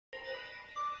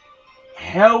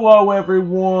Hello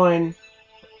everyone,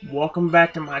 welcome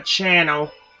back to my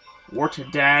channel, where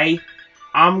today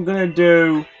I'm gonna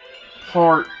do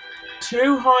part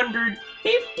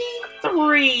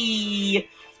 253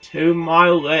 to my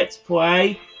Let's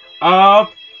Play of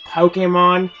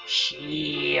Pokemon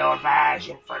Shield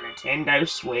version for Nintendo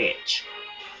Switch.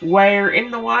 Where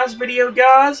in the last video,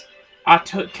 guys, I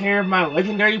took care of my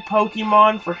legendary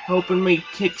Pokemon for helping me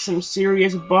kick some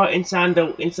serious butt inside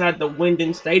the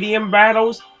Wyndon Stadium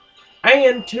battles.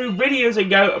 And 2 videos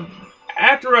ago,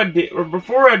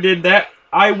 before I did that,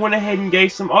 I went ahead and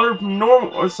gave some of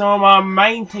my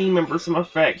main team members some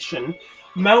affection.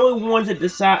 Mainly ones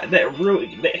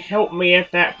that helped me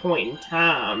at that point in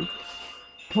time.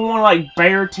 Someone like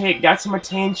Beartic got some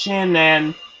attention,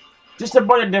 and just a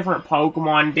bunch of different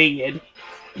Pokemon did.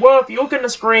 Well, if you look at the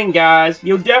screen, guys,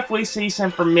 you'll definitely see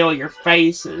some familiar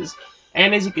faces.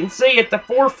 And as you can see at the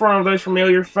forefront of those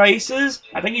familiar faces,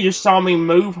 I think you just saw me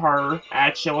move her,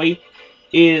 actually,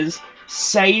 is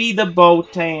Sadie the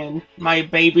Boltan, my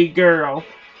baby girl.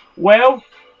 Well,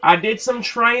 I did some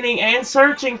training and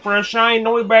searching for a shiny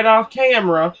Noibat off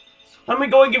camera. Let me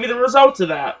go and give you the results of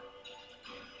that.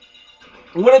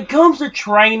 When it comes to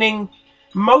training,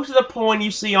 most of the points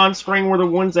you see on screen were the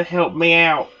ones that helped me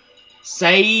out.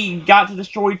 Sadie got to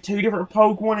destroy 2 different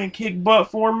Pokemon and kick butt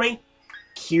for me.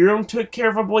 Kyurem took care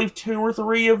of, I believe, 2 or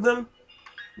 3 of them.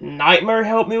 Nightmare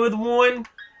helped me with 1.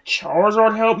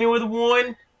 Charizard helped me with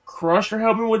 1. Crusher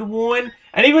helped me with 1.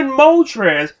 And even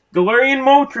Moltres, Galarian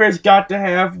Moltres, got to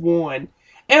have 1.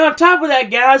 And on top of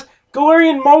that, guys,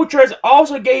 Galarian Moltres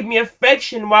also gave me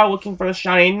affection while looking for the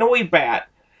shiny Noibat.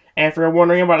 And if you're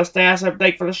wondering about a status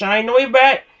update for the shiny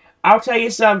Noibat, I'll tell you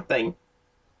something.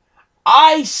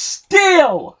 I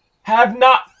still have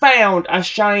not found a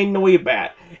shiny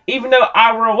Noibat, even though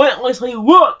I relentlessly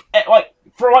look at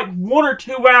for 1 or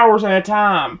 2 hours at a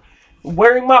time,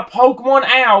 wearing my Pokemon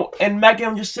out and making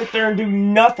them just sit there and do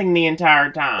nothing the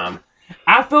entire time.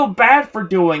 I feel bad for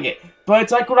doing it, but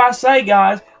it's like what I say,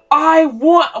 guys. I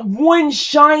want 1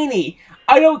 shiny.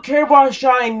 I don't care about a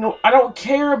shiny. I don't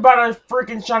care about a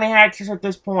freaking shiny Haxorus at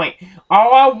this point.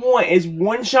 All I want is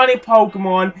 1 shiny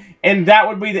Pokemon, and that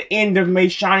would be the end of me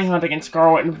shiny hunting in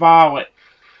Scarlet and Violet.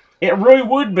 It really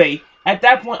would be. At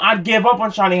that point, I'd give up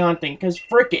on shiny hunting, because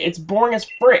frick it, it's boring as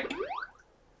frick.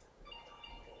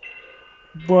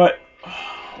 But,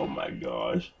 oh my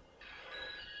gosh.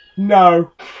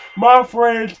 No. My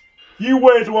friends, you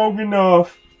wait long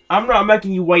enough. I'm not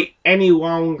making you wait any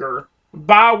longer.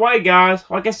 By the way, guys,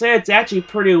 like I said, it's actually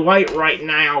pretty late right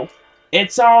now.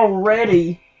 It's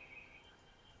already,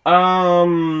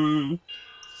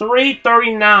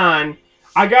 3:39.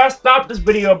 I gotta stop this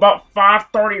video about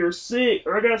 5:30 or 6,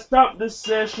 or I gotta stop this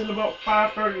session about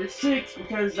 5:30 or 6,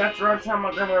 because that's around the time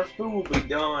my grandma's food will be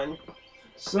done.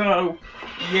 So,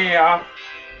 yeah.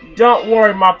 Don't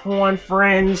worry, my porn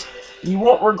friends. You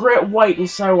won't regret waiting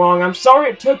so long. I'm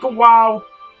sorry it took a while,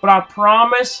 but I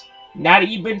promise, now that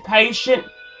you've been patient,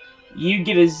 you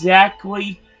get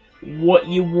exactly what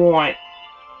you want.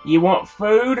 You want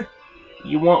food?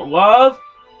 You want love?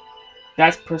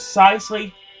 That's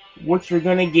precisely what you're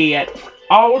gonna get.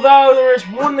 Although, there is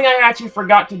one thing I actually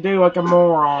forgot to do like a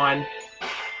moron.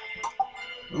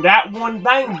 That one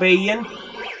thing being,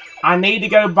 I need to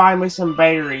go buy me some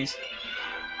berries.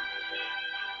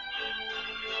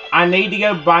 I need to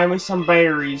go buy me some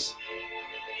berries.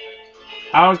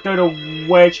 I'll just go to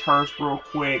Wedgehurst real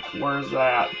quick. Where's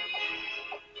that?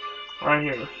 Right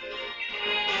here.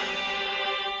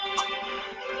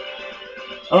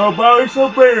 I'll buy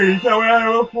some berries so I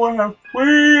don't want to have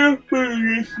free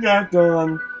food snack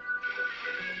on.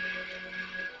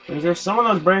 Is there some of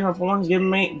those berries my phone's giving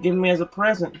me as a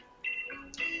present?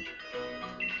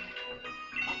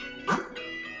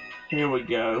 Here we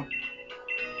go.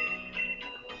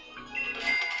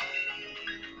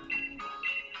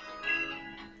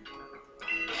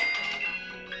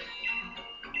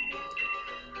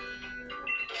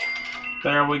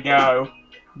 There we go.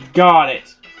 Got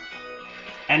it.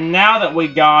 And now that we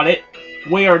got it,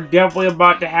 we are definitely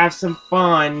about to have some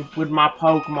fun with my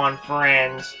Pokemon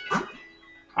friends.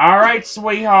 Alright,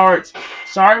 sweethearts.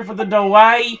 Sorry for the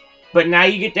delay, but now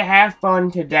you get to have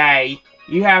fun today.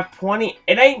 You have plenty.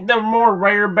 It ain't the more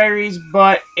rare berries,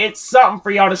 but it's something for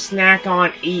y'all to snack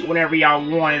on, eat whenever y'all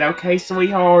want it. Okay,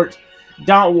 sweethearts?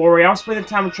 Don't worry. I'll spend the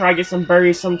time to try to get some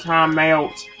berries sometime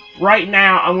else. Right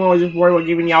now, I'm going to just worry about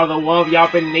giving y'all the love y'all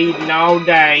been needing all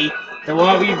day. The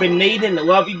love you've been needing, the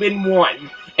love you've been wanting.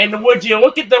 And would you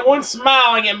look at the one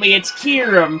smiling at me? It's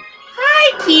Kyurem.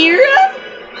 Hi, Kyurem.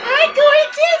 Hi,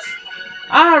 gorgeous.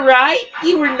 Alright,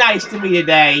 you were nice to me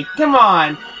today. Come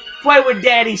on, play with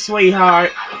Daddy,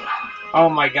 sweetheart. Oh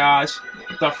my gosh.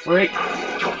 The frick?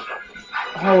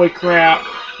 Holy crap.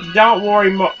 Don't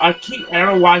worry, I don't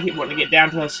know why I keep wanting to get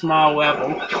down to a small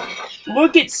level.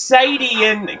 Look at Sadie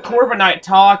and Corviknight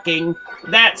talking.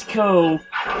 That's cool.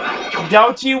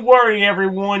 Don't you worry,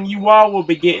 everyone. You all will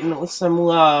be getting some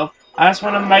love. I just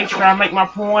want to make sure I make my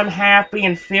pawn happy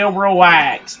and feel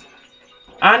relaxed.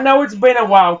 I know it's been a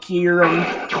while, Kieran,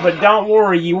 but don't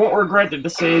worry. You won't regret the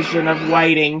decision of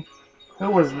waiting. Who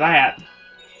was that?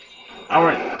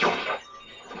 Alright.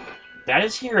 That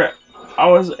is here.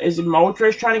 Oh, is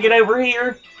Moltres trying to get over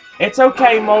here? It's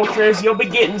okay, Moltres. You'll be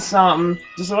getting something.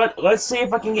 Just let's see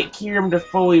if I can get Kieran to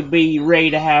fully be ready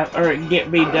to have, or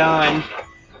get me done.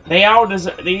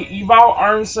 You've all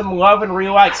earned some love and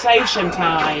relaxation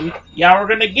time. Y'all are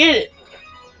gonna get it.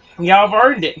 Y'all have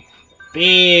earned it.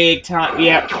 Big time.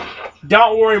 Yep.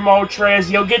 Don't worry,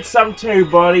 Moltres. You'll get some too,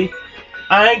 buddy.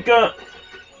 I ain't gonna...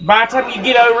 By the time you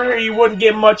get over here, you wouldn't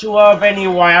get much love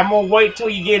anyway. I'm gonna wait till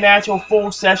you get an actual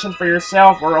full session for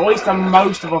yourself, or at least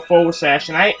most of a full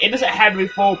session. It doesn't have to be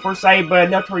full per se, but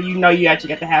enough where you know you actually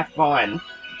get to have fun.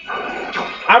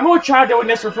 I'm gonna try doing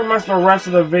this for pretty much the rest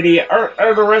of the video,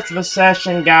 or the rest of the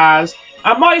session, guys.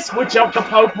 I might switch up the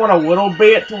Pokemon a little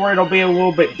bit to where it'll be a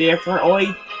little bit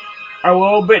differently. But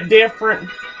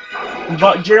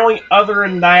generally, other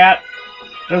than that,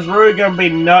 there's really gonna be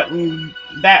nothing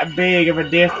that big of a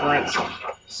difference.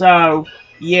 So,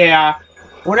 yeah.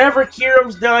 Whenever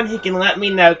Kieran's done, he can let me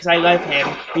know, because I love him.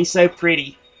 He's so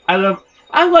pretty. I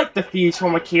like the Fuse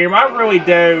form of Kieran. I really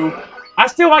do. I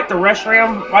still like the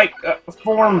Reshiram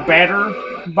form better,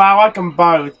 but I like them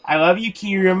both. I love you,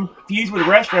 Kieran. Fused with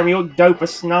Reshiram, you look dope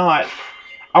as snot.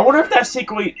 I wonder if that's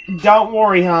secretly... Don't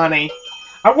worry, honey.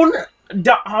 I wonder...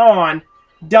 Hold on.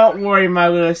 Don't worry, my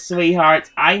little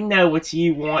sweethearts. I know what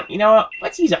you want. You know what?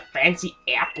 Let's use a fancy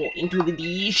apple into the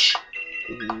dish.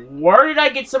 Where did I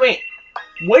get so many...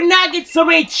 When did I get so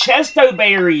many Chesto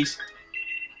berries?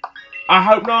 I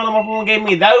hope none of them gave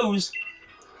me those.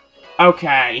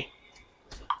 Okay.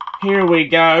 Here we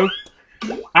go.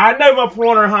 I know my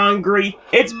pawn are hungry.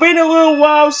 It's been a little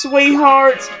while,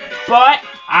 sweethearts. But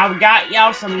I've got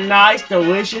y'all some nice,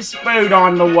 delicious food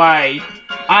on the way.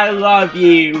 I love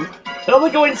you. Let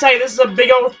me go and say this is a big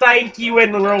old thank you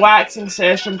and relaxing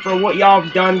session for what y'all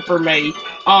have done for me.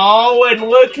 Oh, and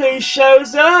look who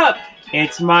shows up.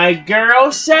 It's my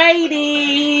girl,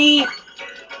 Sadie.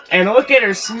 And look at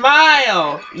her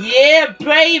smile. Yeah,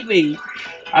 baby.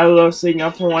 I love seeing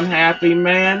a pawn happy,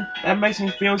 man. That makes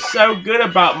me feel so good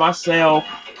about myself.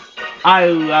 I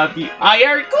love you. I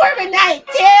heard Corviknight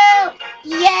too!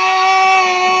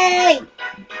 Yay!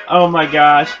 Oh my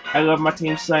gosh. I love my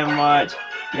team so much.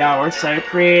 Y'all are so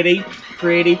pretty.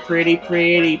 Pretty, pretty,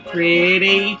 pretty,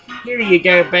 pretty. Here you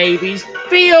go, babies.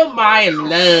 Feel my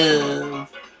love.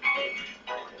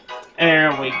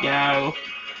 There we go.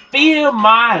 Feel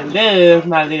my love,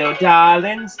 my little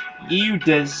darlings. You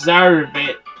deserve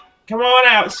it. Come on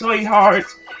out,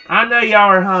 sweethearts. I know y'all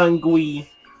are hungry.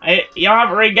 Y'all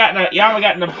haven't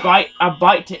gotten a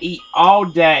bite to eat all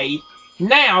day.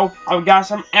 Now I've got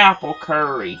some apple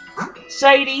curry.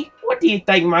 Sadie, what do you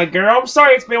think, my girl? I'm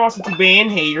sorry it's been a while since you've been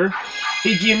here.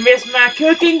 Did you miss my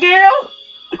cooking, girl?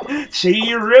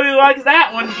 She really likes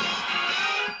that one.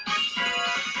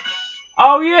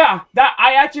 Oh yeah,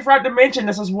 I actually forgot to mention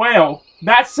this as well.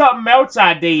 That's something else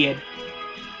I did.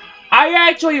 I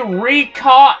actually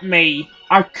re-caught me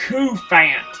a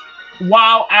Cufant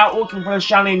while out looking for the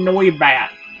shiny Noibat.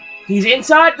 He's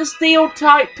inside the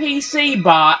Steel-type PC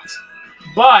box,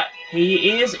 but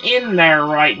he is in there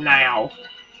right now.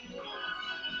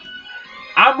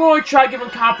 I'm going to try giving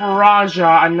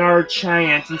Copperajah another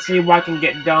chance and see what I can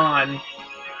get done.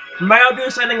 Maybe I'll do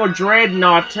something with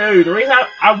Dreadnought too. The reason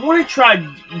I want to try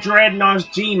Dreadnought's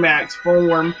G-Max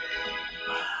form.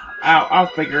 I'll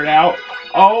figure it out.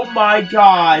 Oh my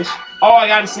gosh. Oh, I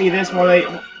gotta see this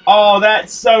one. Oh,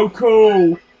 that's so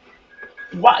cool.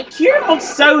 Wow, Kieran looks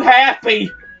so happy.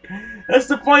 That's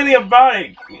the funny thing about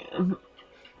it.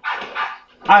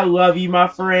 I love you, my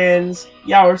friends.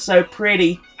 Y'all are so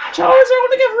pretty. Charles, I don't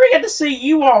think I've really got to see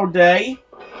you all day.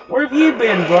 Where have you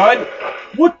been, bud?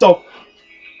 What the...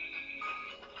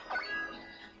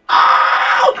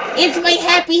 Oh! It's my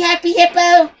happy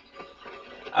hippo!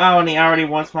 Oh, and he already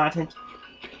wants my attention.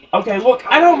 Okay, look,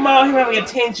 I don't mind him having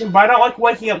attention, but I don't like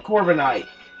waking up Corviknight.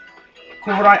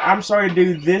 Corviknight, I'm sorry to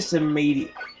do this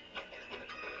immediately.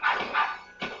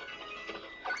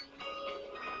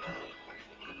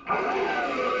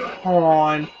 Hold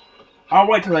on. I'll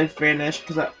wait till they finish,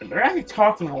 because they're actually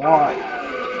talking a lot.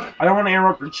 I don't want to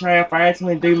interrupt their chat if I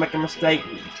accidentally do make a mistake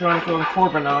trying to kill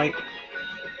Corviknight.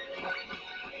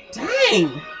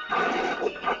 Dang!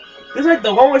 This is like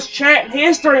the longest chat in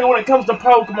history when it comes to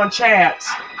Pokemon chats.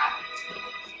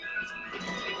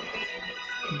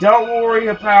 Don't worry,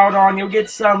 Hippowdon, you'll get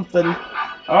something.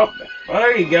 Oh,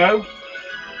 there you go.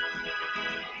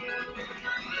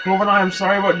 Corviknight, I'm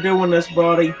sorry about doing this,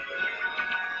 buddy.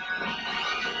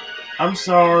 I'm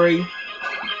sorry.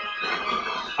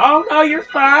 Oh, no, you're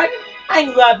fine.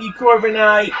 I love you,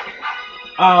 Corviknight.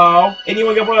 Oh,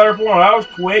 anyone got another point? That was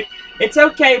quick. It's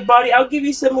okay, buddy. I'll give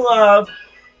you some love.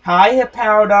 Hi,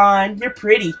 Hippowdon. You're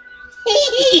pretty.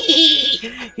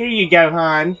 Here you go,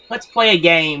 hon. Let's play a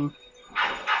game.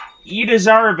 You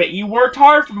deserve it. You worked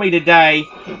hard for me today.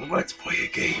 Let's play a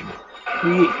game.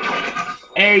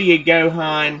 There you go,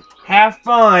 hon. Have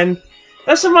fun.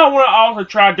 That's something I want to also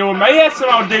try doing. Maybe that's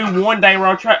something I'll do one day where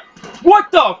I'll try...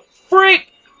 What the frick?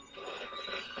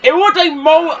 It won't take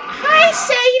more... Hi,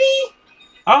 Sadie.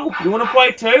 Oh, you want to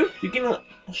play too? You can...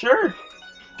 Sure.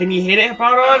 Can you hit it,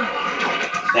 Hippowdon?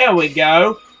 There we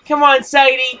go. Come on,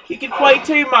 Sadie. You can play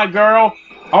too, my girl.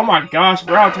 Oh my gosh,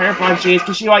 we're how terrifying she is.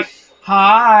 Because she like...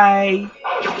 Hi.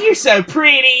 You're so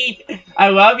pretty. I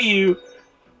love you.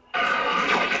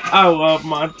 I love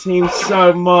my team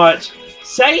so much.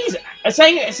 Sadie's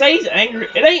angry.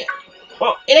 It ain't.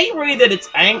 Well, it ain't really that it's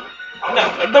angry.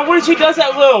 No, but when she does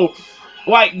that little,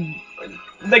 like,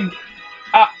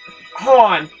 hold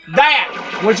on,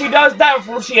 that when she does that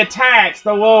before she attacks,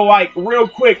 the little like real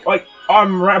quick, like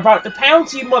I'm about to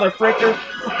pounce you, mother fricker.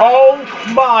 Oh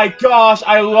my gosh,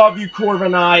 I love you,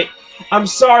 Corviknight. I'm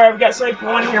sorry, I've got so many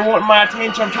people in here wanting my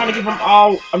attention. I'm trying to give them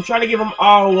all. I'm trying to give them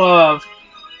all love.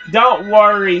 Don't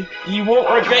worry, you won't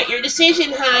regret your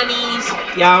decision, honeys.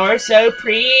 Y'all are so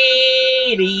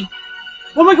pretty.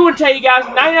 Let me go and tell you guys,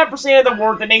 99% of the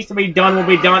work that needs to be done will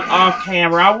be done off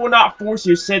camera. I will not force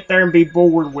you to sit there and be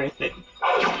bored with it.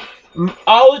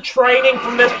 All the training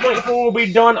from this point forward will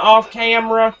be done off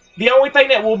camera. The only thing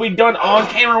that will be done on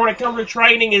camera when it comes to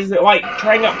training is that, like,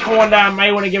 training up Corn that I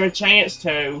may want to give a chance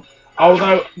to.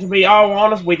 Although, to be all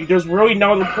honest with you, there's really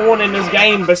no other point in this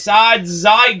game besides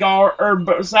Zygarde, or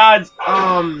besides,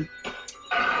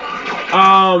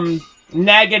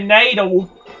 Naganadel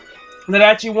that I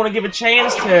actually want to give a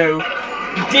chance to.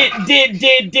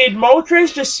 Did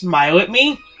Moltres just smile at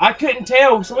me? I couldn't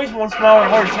tell. Somebody's one smile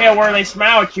hard to tell whether they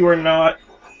smile at you or not.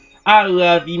 I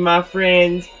love you, my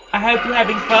friends. I hope you're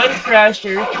having fun,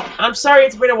 Crusher. I'm sorry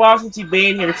it's been a while since you've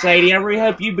been here, Sadie. I really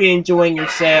hope you've been enjoying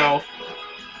yourself.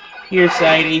 Here,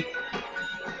 Sadie.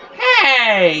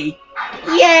 Hey!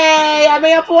 Yay! I'm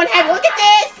up for one happy. Look at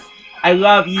this. I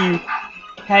love you.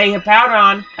 Hey,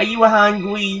 Hippowdon, are you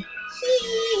hungry?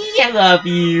 I love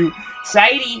you.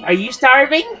 Sadie, are you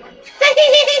starving?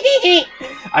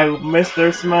 I miss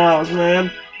their smiles, man.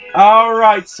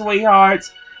 Alright,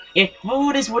 sweethearts. If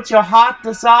food is what your heart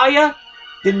desire,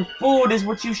 then food is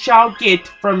what you shall get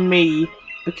from me.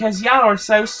 Because y'all are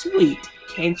so sweet,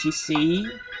 can't you see?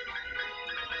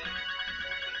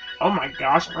 Oh my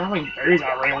gosh, how many berries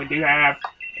I really do have.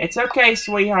 It's okay,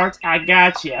 sweethearts. I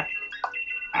got you.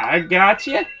 I got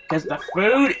you. Because the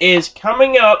food is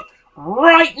coming up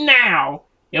right now.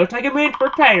 It'll take a minute to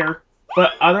prepare.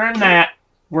 But other than that,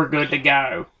 we're good to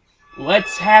go.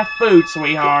 Let's have food,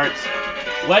 sweethearts.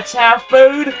 Let's have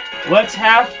food. Let's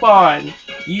have fun.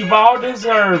 You all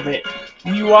deserve it.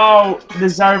 You all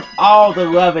deserve all the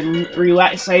love and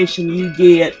relaxation you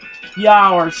get.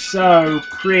 Y'all are so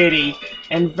pretty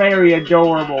and very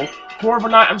adorable.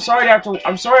 Corviknight, I'm sorry I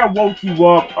woke you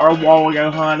up a while ago,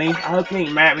 honey. I hope you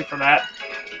ain't mad at me for that.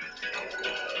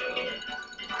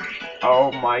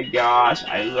 Oh my gosh,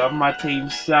 I love my team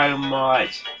so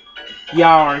much.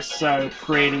 Y'all are so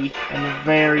pretty and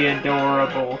very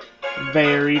adorable.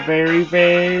 Very, very,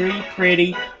 very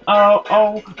pretty. Oh,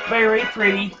 oh, very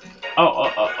pretty. Oh.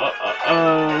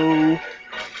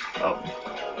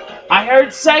 I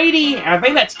heard Sadie. I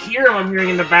think that's Kieran I'm hearing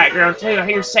in the background too. I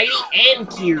hear Sadie and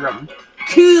Kieran.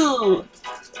 Cool.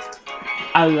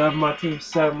 I love my team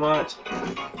so much.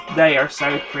 They are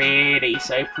so pretty,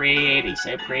 so pretty,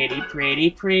 so pretty,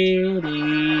 pretty,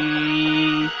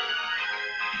 pretty.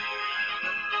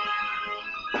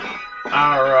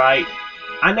 Alright.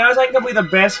 I know it's not gonna be the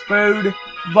best food,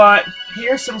 but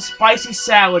here's some spicy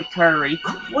salad curry.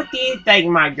 What do you think,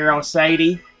 my girl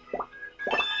Sadie?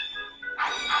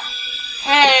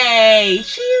 Hey,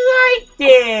 she liked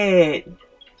it!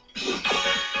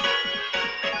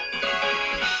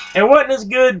 It wasn't as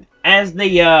good as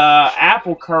the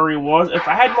apple curry was. If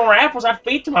I had more apples, I'd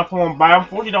feed to my Pokemon, but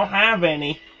unfortunately I don't have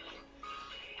any.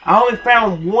 I only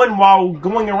found one while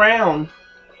going around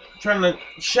trying to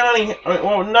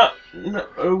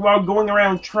while going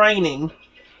around training.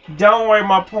 Don't worry,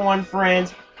 my Pokemon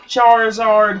friends.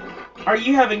 Charizard, are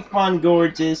you having fun,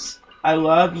 gorgeous? I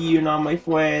love you and all my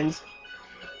friends.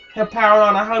 Hey,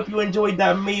 Powerdon, I hope you enjoyed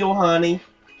that meal, honey.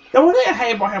 The one thing I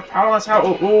hate about Powerdon is how...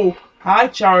 Oh, hi,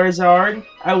 Charizard.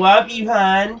 I love you,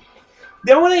 hon.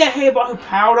 The only thing I hate about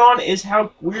Powerdon is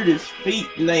how weird his feet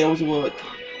nails look.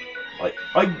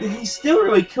 Like, he's still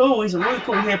really cool. He's a really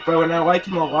cool hippo, and I like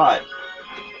him a lot.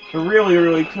 Really,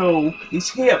 really cool. He's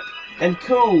hip and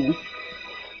cool.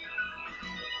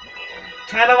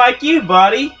 Kinda like you,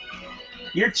 buddy.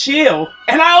 You're chill.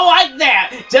 And I like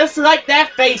that! Just like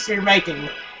that face you're making.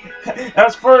 That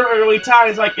was perfectly timed.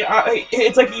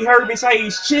 It's like he heard me say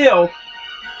he's chill.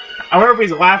 I wonder if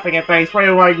he's laughing at that. He's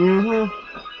probably like,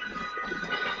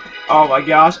 Oh my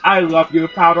gosh, I love you,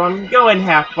 Powerdon. Go and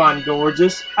have fun,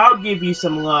 gorgeous. I'll give you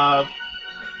some love.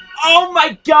 Oh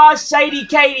my gosh, Sadie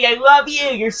Katie, I love you.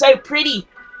 You're so pretty.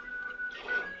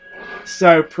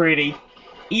 So pretty.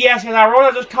 Yes, and I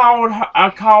really just called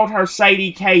her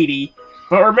Sadie Katie.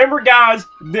 But remember, guys,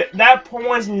 that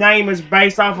poem's name is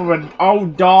based off of an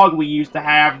old dog we used to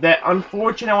have that,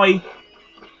 unfortunately,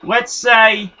 let's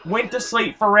say, went to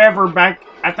sleep forever back,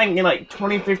 I think, in like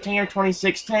 2015 or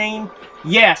 2016.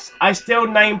 Yes, I still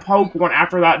named Pokemon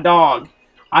after that dog.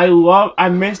 I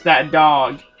miss that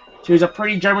dog. She was a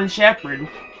pretty German Shepherd.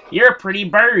 You're a pretty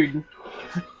bird.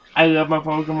 I love my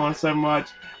Pokemon so much.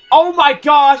 Oh my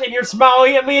gosh, and you're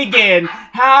smiling at me again.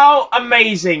 How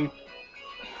amazing.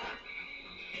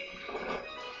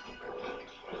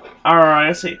 Alright,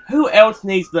 let's see. Who else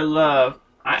needs the love?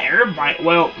 Everybody.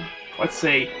 Well, let's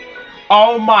see.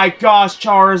 Oh my gosh,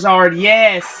 Charizard,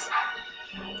 yes!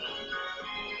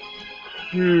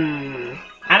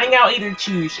 I think I'll either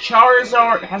choose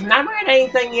Charizard. Has not read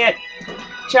anything yet.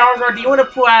 Charizard, do you want to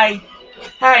play?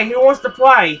 Hey, who wants to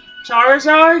play?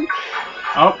 Charizard?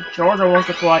 Oh, Charizard wants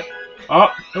to play.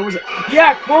 Oh, who was it?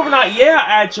 Yeah, Corviknight, yeah,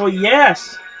 actually,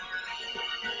 yes!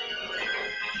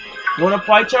 You want to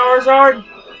play Charizard?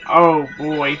 Oh,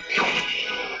 boy.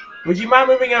 Would you mind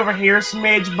moving over here,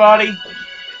 smidge, buddy?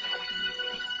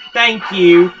 Thank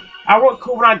you. I want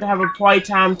Corviknight to have a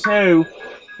playtime, too.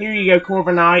 Here you go,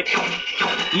 Corviknight.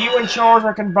 You and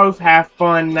Charizard can both have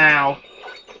fun now.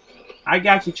 I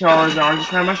got you, Charizard. Just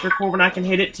trying to make sure Corviknight can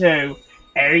hit it, too.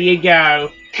 There you go.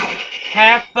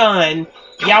 Have fun.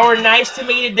 Y'all were nice to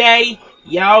me today.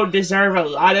 Y'all deserve a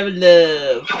lot of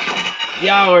love.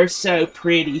 Y'all are so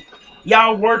pretty.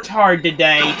 Y'all worked hard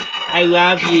today. I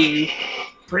love you.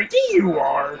 Pretty you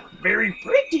are. Very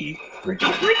pretty. Pretty,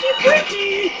 pretty,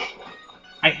 pretty.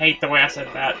 I hate the way I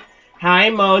said that. Hi,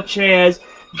 Moltres.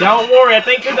 Don't worry, I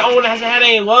think you're the only one that hasn't had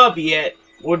any love yet.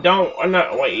 Well,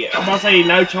 wait, I'm about to say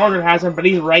no, Charizard hasn't, but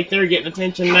he's right there getting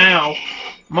attention now.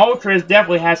 Moltres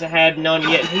definitely hasn't had none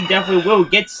yet. He definitely will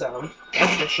get some.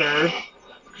 That's for sure.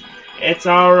 It's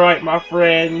alright, my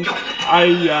friend. I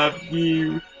love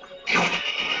you.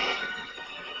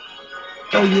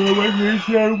 I love you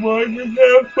so much. And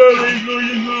have fun with you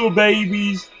little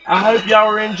babies. I hope y'all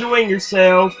are enjoying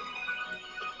yourself.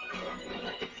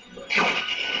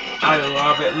 I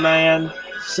love it, man.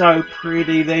 So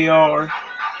pretty they are.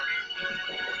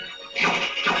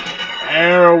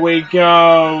 There we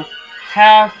go.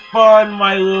 Have fun,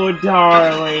 my little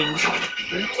darlings.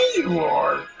 Pretty you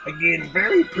are. Again,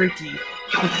 very pretty.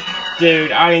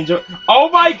 Dude, I enjoy. Oh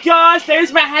my gosh,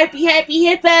 there's my happy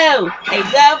hippo.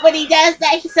 I love when he does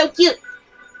that. He's so cute.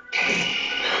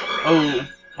 Oh,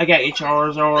 I got you,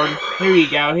 Charizard. Here you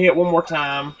go. Hit it one more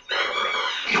time.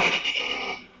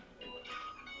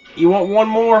 You want one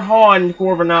more, hon,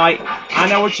 Corviknight? I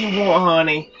know what you want,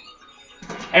 honey.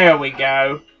 There we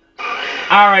go.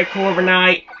 Alright,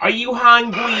 Corviknight. Are you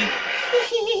hungry?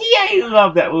 I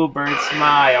love that little bird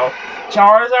smile.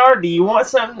 Charizard, do you want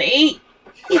something to eat?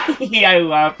 I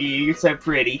love you. You're so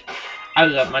pretty. I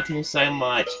love my team so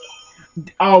much.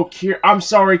 Oh, I'm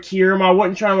sorry, Kyurem. I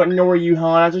wasn't trying to ignore you,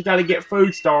 hon. I just gotta get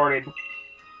food started.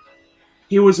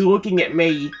 He was looking at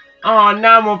me. Oh,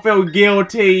 now I'm gonna feel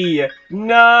guilty.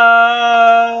 No.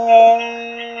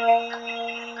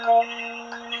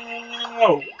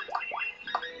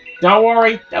 Don't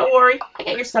worry. Don't worry. I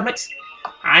got your stomachs.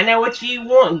 I know what you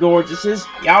want, gorgeouses.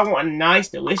 Y'all want nice,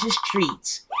 delicious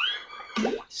treats.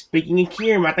 Speaking of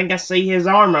Kyurem, I think I see his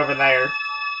arm over there.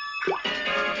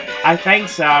 I think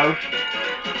so.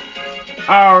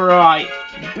 Alright.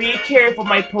 Be careful,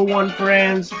 my P1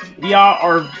 friends. Y'all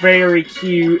are very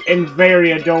cute and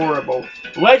very adorable.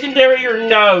 Legendary or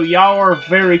no, y'all are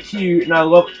very cute, and I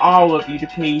love all of you to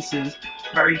pieces.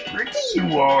 Very pretty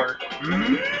you are.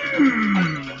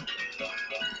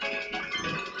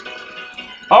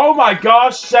 Oh my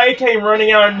gosh, Say came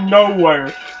running out of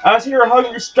nowhere. I was here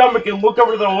hugging your stomach and look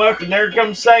over to the left, and there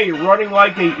comes Say running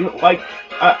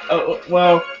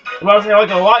well, about to say like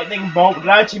a lightning bolt, but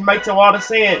that actually makes a lot of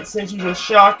sense since she's a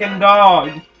shocking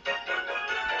dog.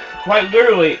 Quite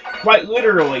literally,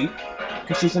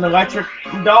 because she's an electric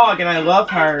dog and I love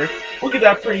her. Look at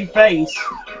that pretty face.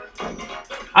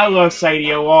 I love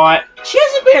Sadie a lot. She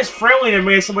hasn't been as friendly to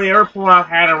me as some of the other people I've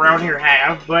had around here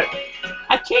have, but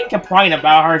I can't complain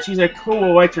about her. She's a cool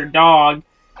electric dog.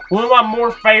 One of my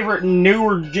more favorite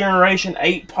newer Generation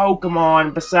 8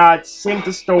 Pokemon besides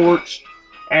Centistorch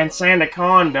and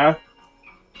Sandaconda.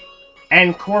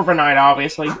 And Corviknight,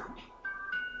 obviously.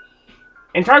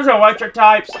 In terms of electric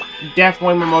types,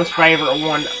 definitely my most favorite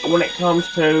one when it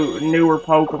comes to newer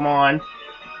Pokemon.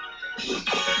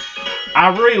 I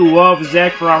really love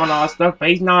Zekrom and all that stuff, but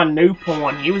he's not a new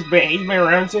point. He's been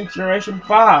around since Generation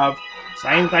 5.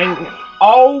 Same thing.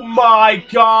 Oh my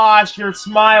gosh, your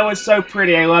smile is so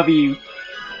pretty. I love you.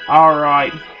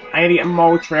 Alright. I need to get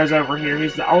Moltres over here.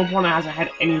 He's the only one that hasn't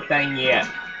had anything yet.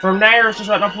 From there, it's just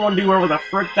letting everyone do whatever the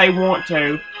frick they want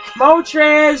to.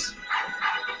 Moltres!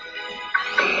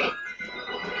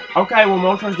 Okay, well,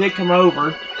 Moltres did come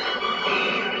over.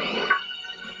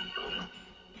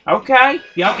 Okay,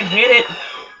 y'all can hit it.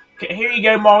 Okay, here you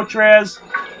go, Moltres.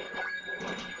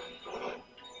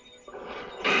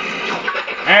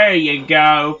 There you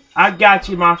go. I got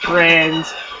you, my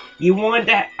friends. You wanted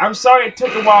to... I'm sorry it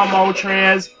took a while,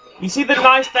 Moltres. You see the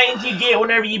nice things you get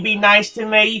whenever you be nice to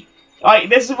me? Like,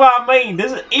 this is what I mean.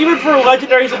 This is, even for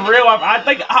legendaries in real life, I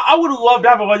think I would love to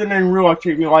have a legendary in real life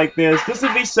treat me like this. This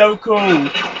would be so cool.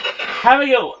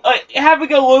 Having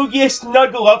a Lugia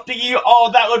snuggle up to you, oh,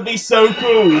 that would be so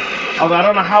cool. Although I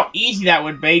don't know how easy that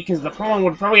would be, because the phone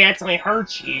would probably accidentally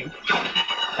hurt you.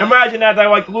 Imagine that,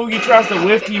 though, like, Lugia tries to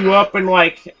lift you up and,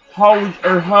 like, hold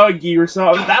or hug you or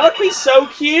something. That would be so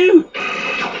cute.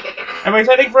 I mean,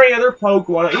 I think for any other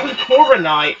Pokemon, even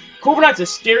Corviknight. Corviknight's a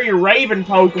scary raven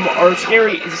Pokemon, or a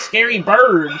scary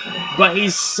bird, but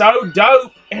he's so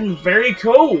dope and very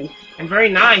cool and very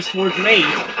nice towards me,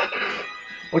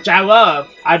 which I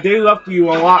love. I do love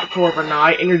you a lot,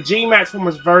 Corviknight, and your Gmax form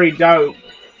was very dope.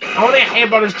 The only thing I hate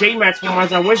about his Gmax form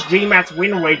was I wish Gmax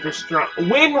Wind Rage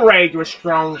was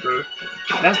stronger.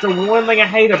 That's the one thing I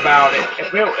hate about it.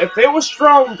 If it was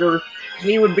stronger,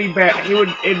 he would be better.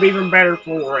 It'd be even better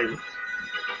for him.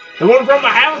 The one problem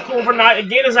I have with Corviknight,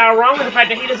 again, is ironic the fact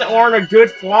that he doesn't learn a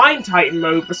good flying type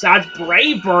move besides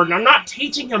Brave Bird, and I'm not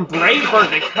teaching him Brave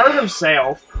Bird to hurt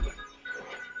himself.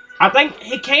 I think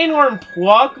he can learn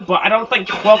Pluck, but I don't think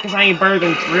Pluck is any better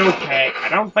than Drill Peck. I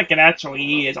don't think it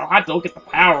actually is. I'll have to look at the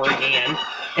power again.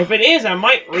 If it is, I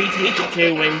might reteach it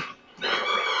to him.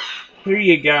 Here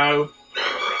you go.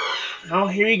 Oh,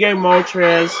 here you go,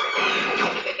 Moltres.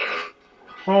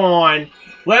 Hold on.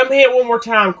 Let him hit one more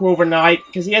time, Corviknight,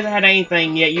 because he hasn't had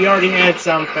anything yet. You already had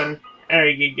something. There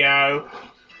you go.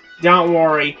 Don't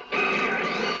worry.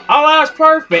 Oh, that was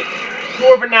perfect.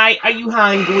 Corviknight, are you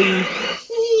hungry?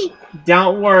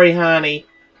 Don't worry, honey.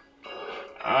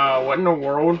 What in the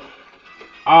world?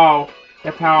 Oh,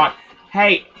 the power.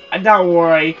 Hey, don't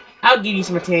worry. I'll give you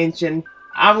some attention.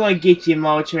 I'm gonna get you,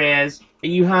 Moltres. Are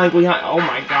you hungry, honey? Oh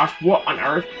my gosh, what on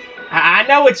earth? I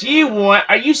know what you want.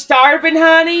 Are you starving,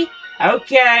 honey?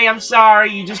 Okay, I'm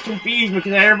sorry. You just confused me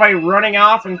because everybody running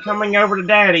off and coming over to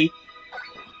Daddy.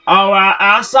 Oh,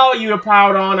 I saw you,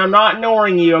 Apollon. I'm not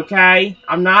ignoring you, okay?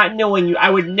 I'm not ignoring you.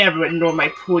 I would never ignore my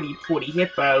pretty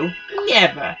hippo.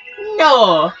 Never.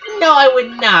 No, I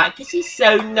would not, because he's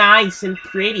so nice and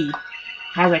pretty.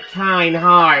 Has a kind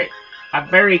heart. A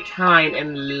very kind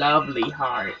and lovely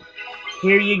heart.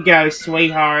 Here you go,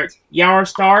 sweethearts. Y'all are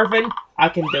starving? I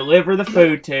can deliver the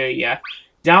food to you.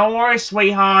 Don't worry,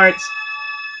 sweethearts.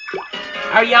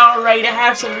 Are y'all ready to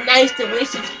have some nice,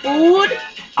 delicious food?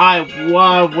 I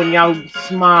love when y'all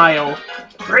smile.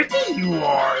 Pretty you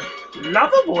are.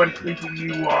 Lovable and pretty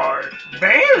you are.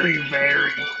 Very,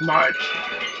 very much.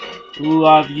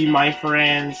 Love you, my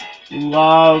friends.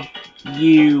 Love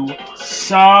you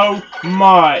so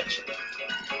much.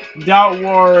 Don't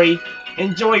worry.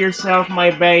 Enjoy yourself,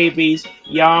 my babies.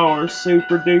 Y'all are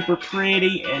super duper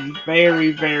pretty and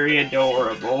very, very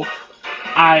adorable.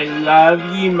 I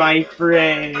love you, my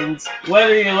friends.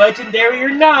 Whether you're legendary or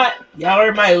not, y'all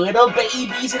are my little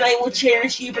babies and I will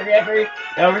cherish you forever.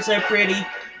 Y'all are so pretty.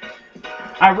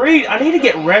 I need to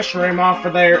get Reshiram off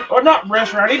of there. Or not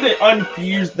Reshiram, I need to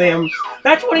unfuse them.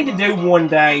 That's what I need to do one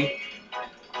day.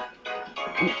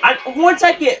 Once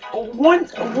I get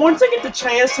the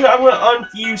chance to, I'm gonna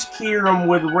unfuse Kyurem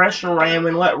with Reshiram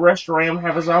and let Reshiram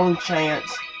have his own chance.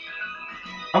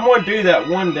 I'm gonna do that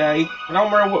one day. I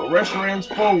don't remember what Reshiram's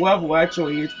full level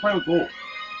actually is. It's probably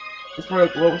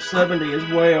like level 70 as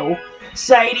well.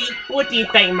 Sadie, what do you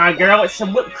think, my girl? It's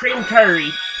some whipped cream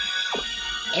curry.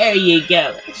 There you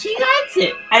go. She likes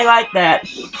it. I like that.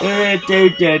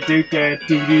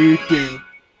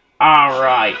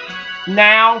 Alright.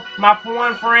 Now, my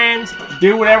porn friends,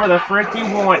 do whatever the frick you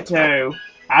want to.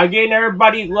 I'm getting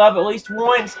everybody love at least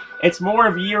once. It's more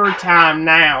of your time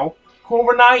now.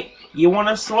 Corviknight, you want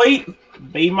to sleep?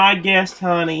 Be my guest,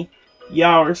 honey.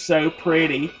 Y'all are so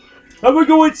pretty. I'm gonna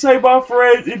go and say, my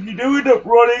friends, if you do end up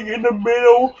running in the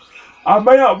middle, I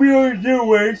may not be able to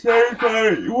do it, so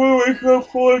you want to wake up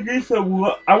for and get some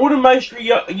I want to make sure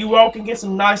you all can get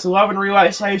some nice love and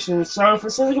relaxation, so if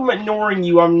it seems like I'm ignoring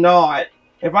you, I'm not.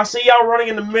 If I see y'all running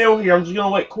in the middle here, I'm just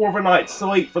gonna let Corviknight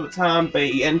sleep for the time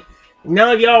being.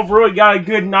 None of y'all have really got a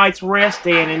good night's rest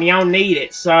in, and y'all need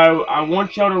it, so I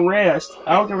want y'all to rest.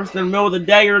 I don't care if it's in the middle of the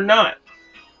day or not.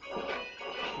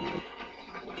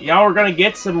 Y'all are gonna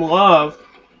get some love.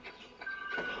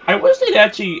 I wish they'd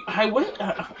actually. Oh,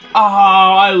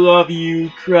 I love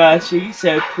you, Crusher. You're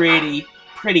so pretty.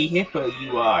 Pretty hippo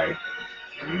you are.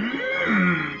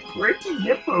 Pretty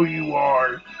hippo you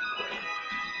are.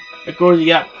 Of course, you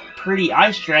got pretty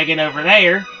ice dragon over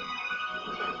there.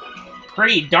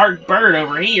 Pretty dark bird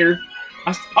over here.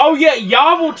 Oh yeah,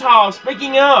 Yveltal.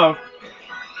 Speaking of,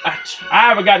 I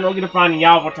haven't gotten lucky to find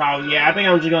Yveltal yet. I think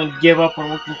I'm just gonna give up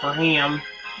on looking for him.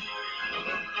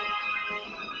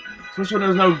 Especially when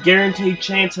there's no guaranteed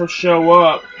chance he'll show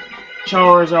up.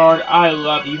 Charizard, I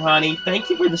love you, honey. Thank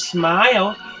you for the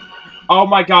smile. Oh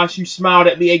my gosh, you smiled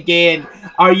at me again.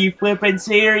 Are you flipping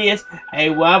serious? I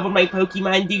love when my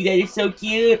Pokemon do that. It's so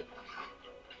cute.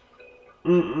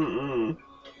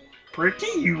 Pretty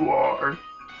you are.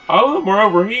 All of them are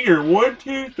over here. 1,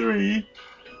 2, 3,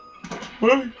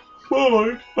 4,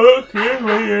 5. Okay,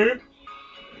 right here.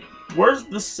 Where's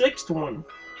the 6th one?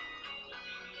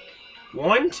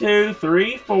 1, 2,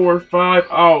 3, 4, 5.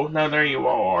 Oh, no, there you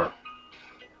are.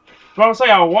 Well, I was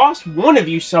saying I lost one of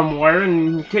you somewhere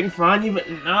and couldn't find you, but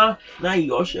nah, now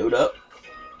you all showed up.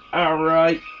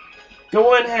 Alright.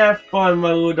 Go and have fun,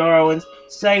 my little darlings.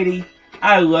 Sadie,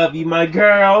 I love you, my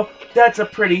girl. That's a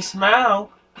pretty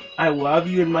smile. I love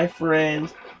you and my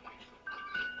friends.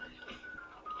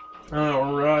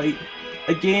 Alright.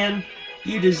 Again,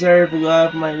 you deserve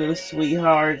love, my little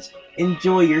sweethearts.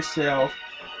 Enjoy yourself.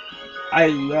 I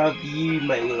love you,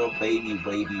 my little babies.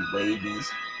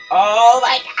 Oh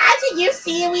my gosh, are you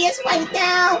serious right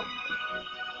now?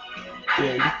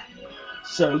 Dude,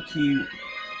 so cute.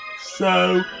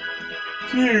 So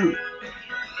cute.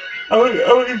 I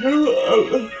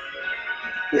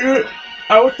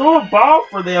would throw a ball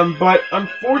for them, but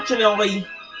unfortunately,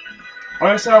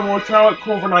 like I said, I'm going to try to let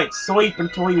Corviknight sleep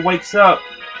until he wakes up.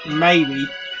 Maybe.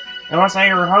 Unless I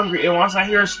hear her hungry, unless I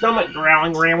hear her stomach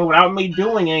growling randomly without me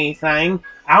doing anything.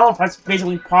 I don't know if that's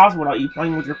physically possible without you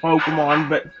playing with your Pokemon,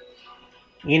 but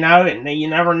you know, you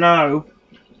never know.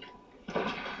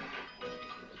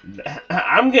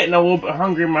 I'm getting a little bit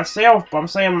hungry myself, but I'm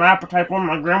saying my appetite when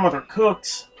my grandmother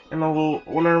cooks, and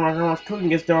whenever my grandma's cooking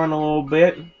gets done a little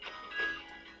bit.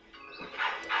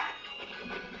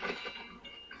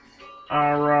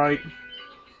 Alright.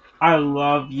 I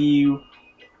love you.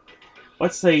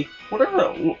 Let's see.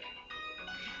 Whatever.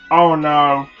 Oh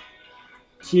no.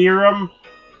 Kyurem.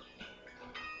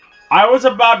 I was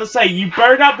about to say, you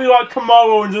better not be like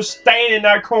Komodo and just stand in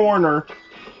that corner.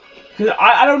 Because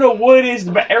I don't know what it is,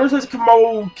 but ever since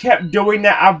Komodo kept doing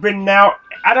that,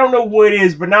 I don't know what it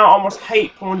is, but now I almost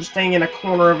hate people just staying in a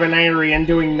corner of an area and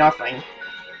doing nothing.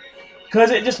 Because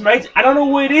it just makes, I don't know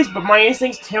what it is, but my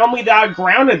instincts tell me that I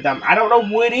grounded them. I don't know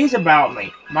what it is about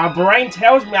me. My brain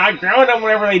tells me I ground them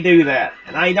whenever they do that.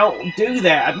 And I don't do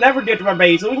that. I've never did it to my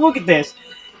baby. So look at this.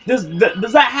 Does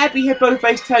that happy hippo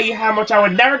face tell you how much I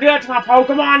would never do that to my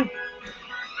Pokemon?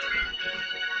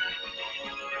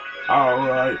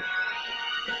 Alright.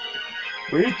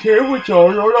 Be careful,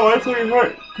 Charizard. I actually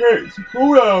catch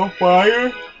cool down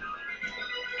fire.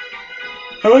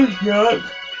 Oh, yuck.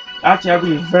 Actually, that'd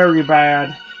be very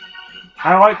bad.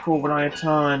 I like Corviknight a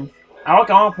ton. I like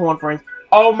all Pokemon friends.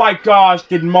 Oh my gosh,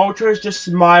 did Moltres just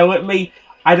smile at me?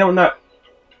 I don't know.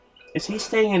 Is he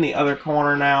staying in the other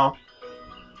corner now?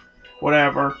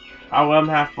 Whatever. I'll let him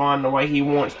have fun the way he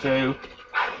wants to.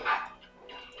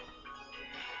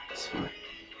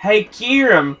 Hey,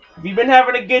 Kyurem, have you been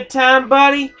having a good time,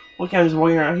 buddy? Look at his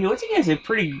way around here. Looks like he has a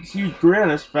pretty huge grin on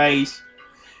his face.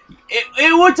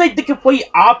 It looks like the complete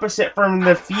opposite from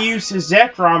the fuse to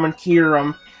Zekrom and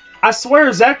Kyurem. I swear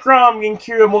Zekrom and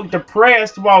Kyurem look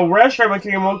depressed, while Reshiram and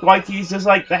Kyurem look like he's just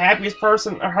like the happiest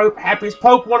person, or happiest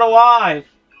Pokemon alive.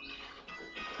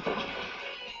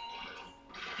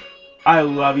 I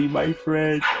love you, my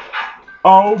friend.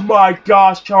 Oh my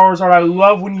gosh, Charizard, I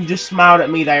love when you just smiled at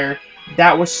me there.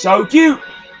 That was so cute.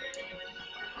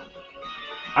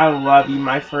 I love you,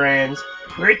 my friends.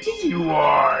 Pretty you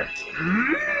are.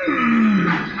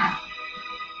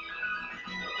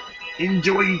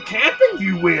 Enjoy camping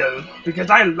you will, because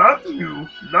I love you.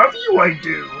 Love you I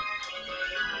do.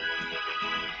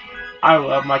 I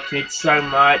love my kids so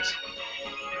much.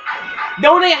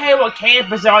 Don't they hate what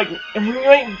camp is like? If you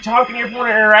ain't talking to your point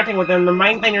or interacting with them, the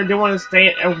main thing they're doing is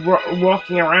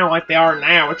walking around like they are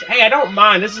now. Which, hey, I don't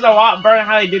mind. This is a lot better than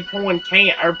how they did pulling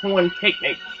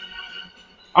picnic.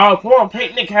 Oh, pulling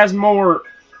picnic has more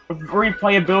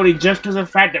replayability just because of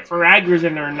the fact that Fragger's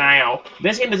in there now.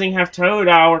 This game doesn't even have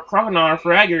Toadile or Crocodile or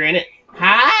Fragger in it.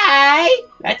 Hi!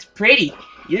 That's pretty.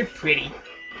 You're pretty.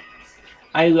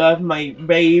 I love my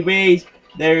babies.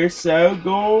 They're so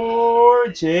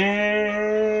gorgeous.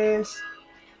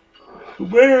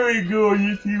 Very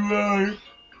gorgeous you are.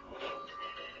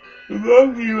 I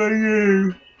love you, I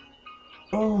do.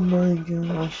 Oh my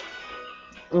gosh.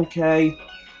 Okay.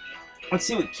 Let's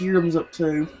see what Kieran's up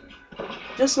to.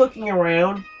 Just looking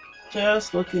around.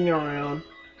 Just looking around.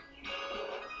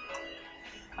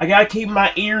 I gotta keep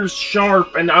my ears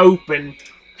sharp and open.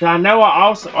 Cause I know I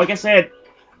also, like I said,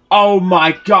 oh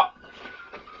my god.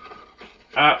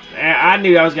 I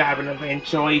knew that was gonna happen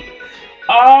eventually.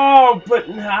 Oh, but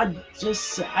I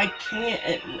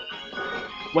can't.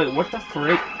 Wait, what the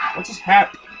frick? What just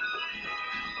happened?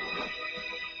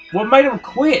 What made him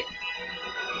quit?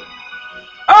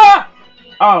 Ah!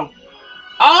 Oh.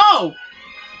 Oh!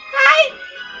 Hi!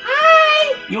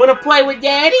 Hi! You wanna play with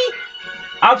Daddy?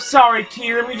 I'm sorry,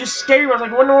 Kieran. You just scared me. I was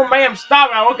like, Wonder Woman, ma'am, stop.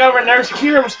 I look over and there's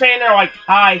Kieran standing there like,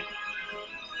 hi.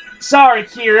 Sorry,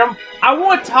 Kieran. I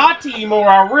want to talk to you more.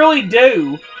 I really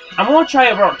do. I want to try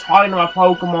about talking to my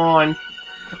Pokemon.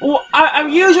 Well, I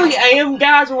usually am,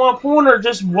 guys, at one point, or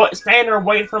just standing there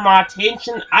waiting for my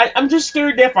attention. I'm just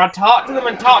scared that if I talk to them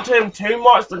and talk to them too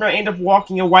much, they're going to end up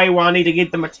walking away while I need to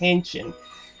get them attention.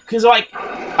 Because, like,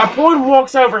 a person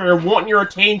walks over here wanting your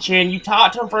attention, you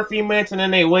talk to them for a few minutes, and then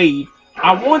they leave.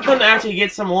 I want them to actually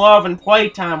get some love and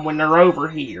playtime when they're over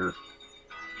here.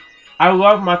 I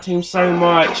love my team so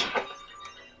much.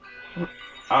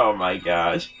 Oh my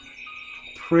gosh.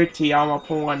 Pretty on my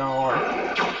point are.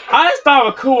 I just thought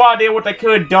of a cool idea what they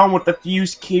could have done with the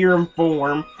fused Kieran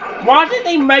form. Why did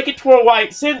they make it to where,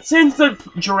 like, since the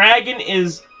dragon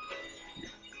is,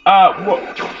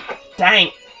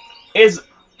 is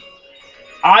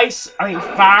ice,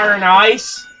 fire and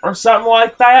ice, or something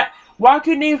like that? Why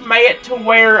couldn't they have made it to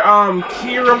where,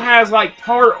 Kieran has, like,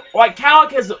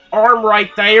 Calic has arm right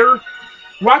there?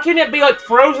 Why couldn't it be, like,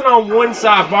 frozen on one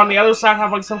side, but on the other side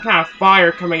have, like, some kind of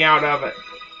fire coming out of it?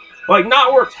 Like,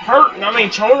 not where it's hurting. I mean,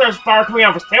 Charizard's fire coming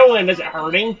out of his tail end isn't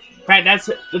hurting. In fact, that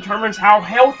determines how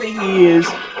healthy he is.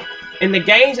 In the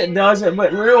games, it doesn't,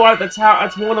 but in real life, that's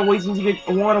one of the ways you can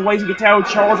tell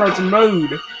Charizard's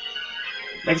mood.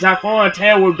 Because that far on the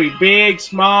tail would be big,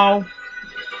 small.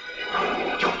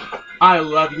 I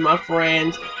love you, my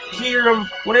friends. Kieran,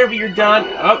 whenever you're done.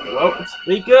 Oh,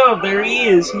 speak of. There he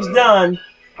is. He's done.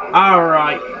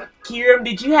 Alright. Kieran,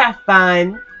 did you have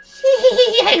fun?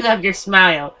 I love your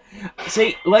smile.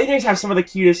 See, ladies have some of the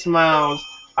cutest smiles.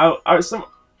 Oh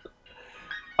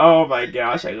my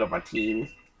gosh, I love my team.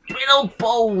 Brittle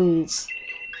bones.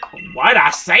 Why'd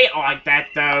I say it like that,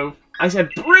 though? I said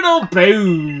brittle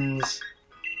bones.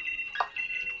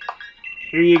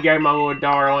 Here you go, my little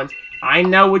darlings. I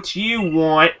know what you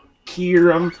want,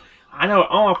 Kieran. I know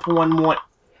all one want.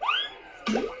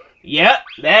 Yep,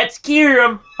 that's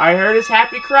Kieran. I heard his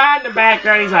happy cry in the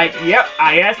background. He's like, yep,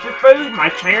 I asked for food, my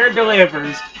chair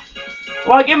delivers.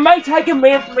 Like, it may take a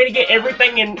minute for me to get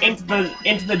everything into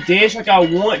the dish like I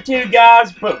want to,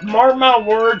 guys, but mark my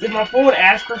words, if my phone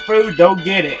asks for food, they'll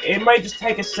get it. It may just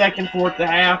take a second for it to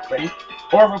happen.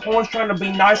 Or if a phone's trying to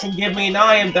be nice and give me an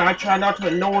item, then I try not to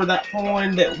ignore that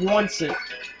phone that wants it.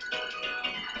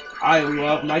 I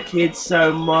love my kids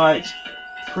so much.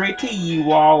 Pretty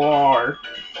you all are.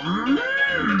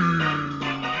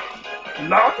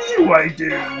 Love you, I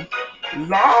do.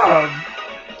 Love.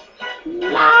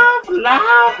 Love,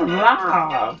 love,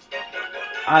 love.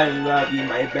 I love you,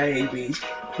 my babies.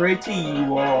 Pretty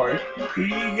you are. Here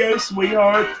you go,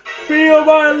 sweetheart. Feel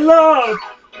my love.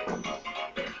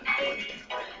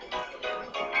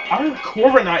 I heard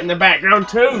Corviknight in the background,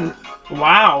 too.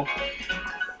 Wow.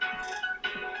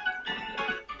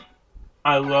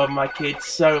 I love my kids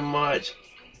so much.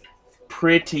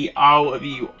 Pretty all of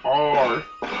you are.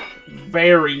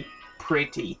 Very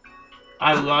pretty.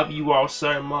 I love you all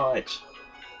so much.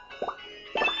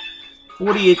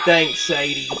 What do you think,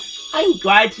 Sadie? I'm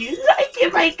glad you like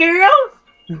it, my girl.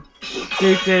 Do.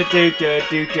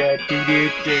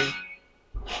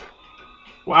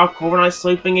 Wow, Corviknight's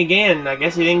sleeping again. I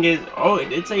guess he didn't get... Oh, it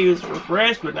did say he was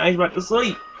refreshed, but now he's about to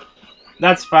sleep.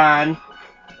 That's fine.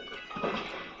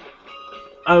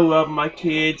 I love my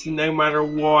kids, no matter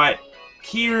what.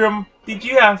 Kirim, did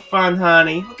you have fun,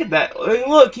 honey? Look at that.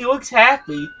 Look, he looks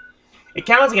happy. It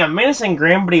kind of looks like a menacing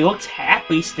grin, but he looks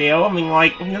happy still. I mean,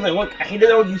 like, he doesn't look... He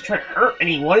doesn't look like he's trying to hurt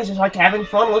anyone. He's just, like, having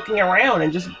fun looking around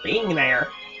and just being there.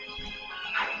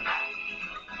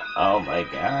 Oh, my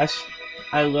gosh.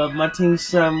 I love my team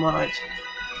so much.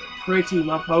 Pretty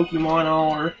my Pokemon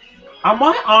are. I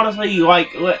might honestly,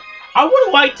 like... I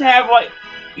would like to have, like...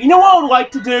 You know what I would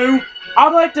like to do?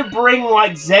 I'd like to bring,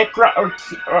 like, Zekrom,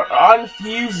 or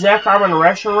unfuse Zekrom and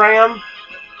Reshiram.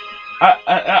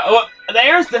 Look,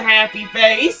 there's the happy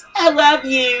face. I love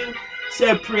you.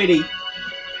 So pretty.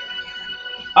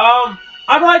 I'd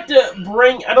like to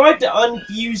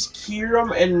unfuse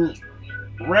Kyurem and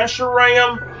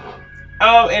Reshiram,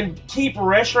 and keep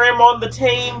Reshiram on the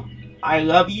team. I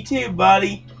love you too,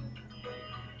 buddy.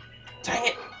 Dang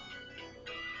it.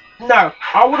 No,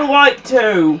 I would like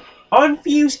to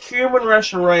unfuse Kyurem and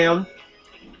Reshiram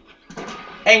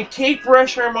and keep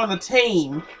Reshiram on the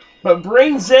team, but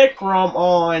bring Zekrom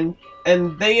on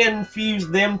and then fuse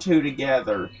them two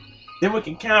together. Then we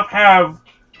can kind of have...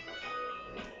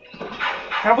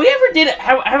 Have I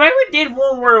ever did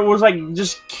one where it was like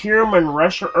just Kyurem and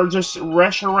or just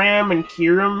Reshiram and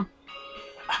Kyurem?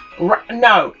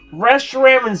 No,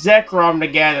 Reshiram and Zekrom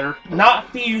together,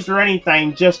 not fused or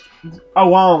anything, just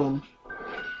alone.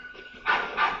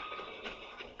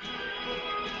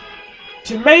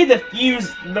 To me, the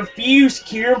fused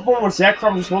Kyurem form with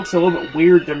Zekrom just looks a little bit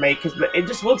weird to me, because it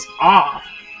just looks off.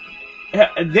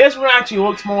 This one actually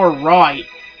looks more right.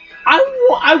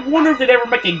 I wonder if they'd ever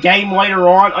make a game later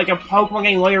on, like a Pokemon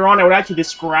game later on, that would actually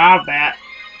describe that.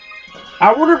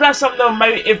 I wonder if that's something though,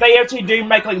 maybe if they actually do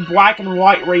make like black and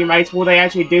white remakes, will they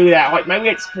actually do that? Like maybe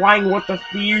explain what the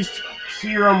fused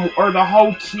Kyurem or the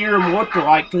whole Kyurem looked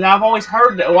like, because I've always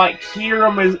heard that like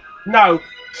Kyurem,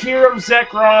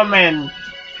 Zekrom, and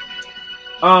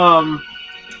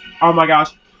oh my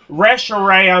gosh,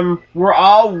 Reshiram were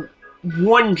all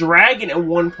one dragon at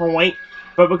one point,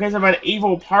 but because of an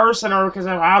evil person or because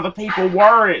of how the people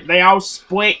were, they all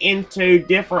split into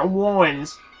different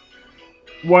ones.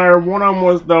 Where one of them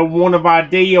was the one of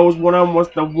ideals, one of them was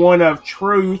the one of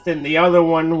truth, and the other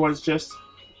one was just,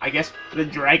 I guess, the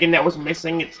dragon that was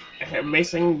missing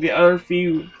the other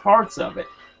few parts of it.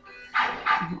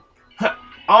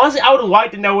 Honestly, I would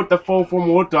like to know what the full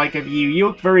form looked like of you. You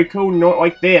look very cool, not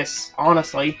like this,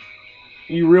 honestly.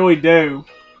 You really do.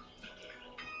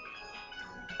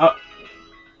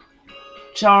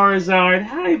 Charizard,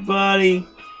 hi buddy.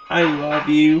 I love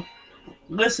you.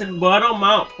 Listen, bud, I don't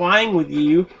mind playing with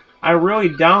you. I really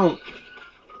don't.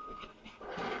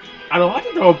 I'd like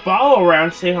to throw a ball around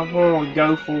and see how far would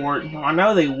go for it. I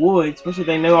know they would, especially if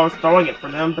they knew I was throwing it for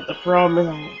them, but the problem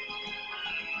is...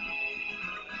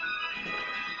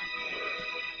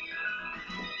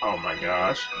 Oh my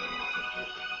gosh.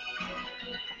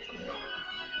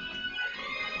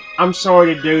 I'm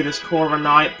sorry to do this,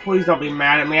 Corviknight. Please don't be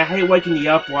mad at me. I hate waking you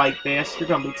up like this. You're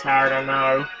gonna be tired, I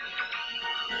know.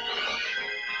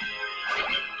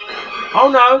 Oh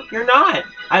no, you're not.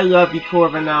 I love you,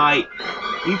 Corviknight.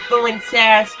 You feeling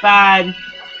satisfied?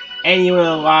 And you want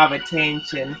a lot of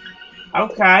attention.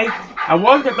 Okay. I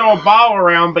wanted to throw a ball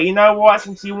around, but you know what?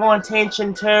 Since you want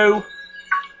attention too...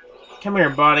 Come here,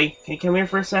 buddy. Can you come here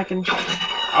for a second?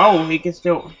 Oh, he can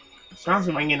still... Sounds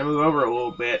like I can get him to move over a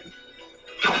little bit.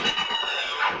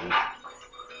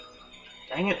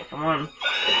 Dang it, come on.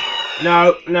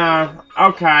 No.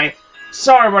 Okay.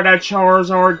 Sorry about that,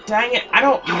 Charizard. Dang it, I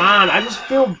don't mind. I just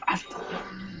feel...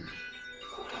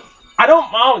 I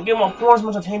don't mind giving my poor as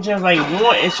much attention as I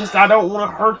want. It's just I don't want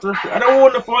to hurt their... I don't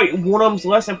want to feel like one of them's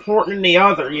less important than the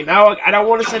other, you know? Like, I don't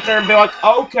want to sit there and be like,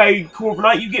 okay,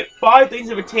 Corviknight, you get 5 things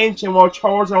of attention while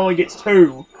Charizard only gets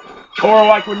 2. Or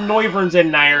like when Noivern's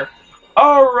in there.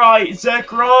 Alright,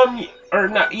 Zekrom... Or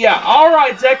not, yeah,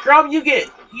 alright, Zekrom, you get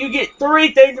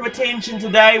 3 things of attention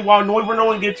today while Noivern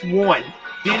only gets 1.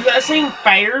 Does that seem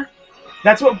fair?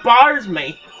 That's what bothers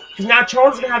me. Because now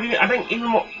Charles is going to have, I think, even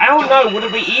more... I don't know. Would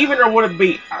it be even or would it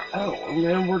be... I don't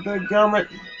remember the gummit.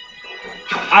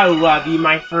 I love you,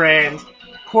 my friend.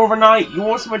 Corviknight, you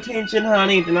want some attention,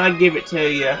 honey? Then I give it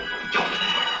to you.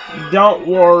 Don't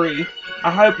worry.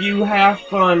 I hope you have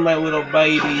fun, my little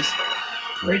babies.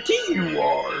 Pretty you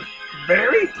are.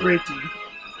 Very pretty.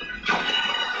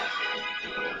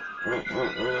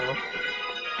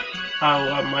 I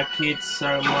love my kids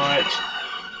so much.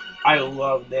 I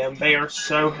love them. They are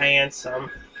so handsome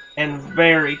and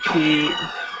very cute.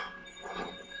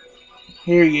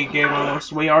 Here you go, my little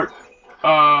sweetheart.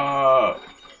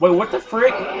 Wait, what the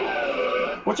frick?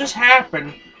 What just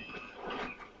happened?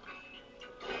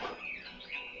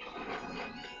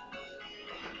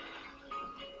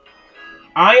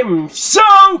 I'm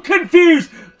so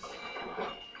confused!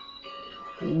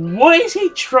 What is he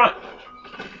trying?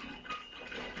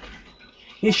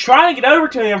 He's trying to get over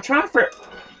to me. I'm trying for.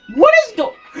 What is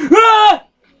going? Ah!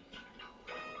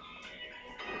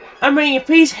 I mean, if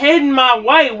he's heading my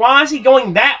way, why is he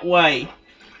going that way?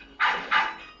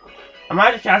 I'm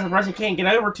actually kind of surprised he can't get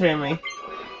over to me.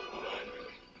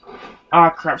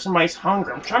 Ah, crap! Somebody's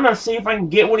hungry. I'm trying to see if I can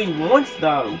get what he wants,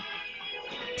 though.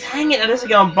 Dang it! This is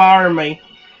gonna bother me.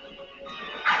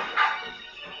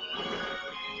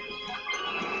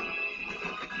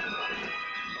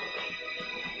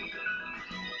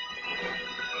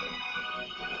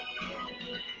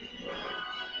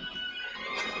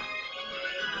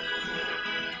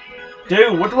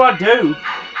 Dude, what do I do?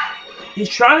 He's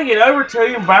trying to get over to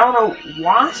you, but I don't know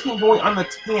why is he going on the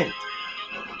tent.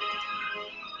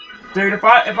 Dude, if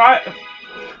I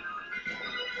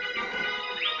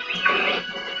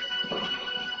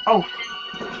oh,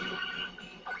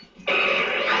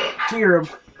 hear him.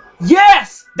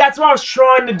 Yes, that's what I was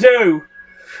trying to do.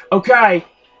 Okay,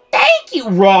 thank you,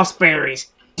 Rossberries.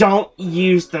 Don't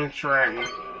use them, Trenton.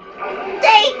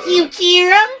 Thank you,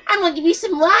 Kieran. I'm gonna give you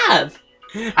some love.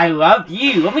 I love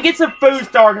you. Let me get some food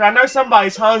started. I know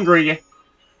somebody's hungry.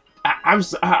 I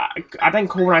think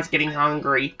Cool Knight's getting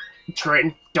hungry.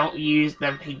 Trenton, don't use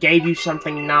them. He gave you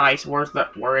something nice. Where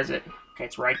is it? Okay,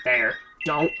 it's right there.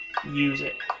 Don't use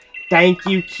it. Thank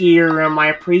you, Kieran. I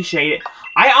appreciate it.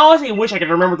 I honestly wish I could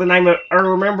remember the name of,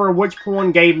 or remember which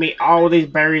one gave me all of these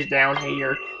berries down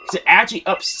here. Because it actually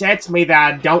upsets me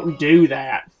that I don't do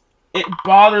that. It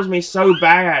bothers me so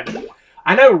bad.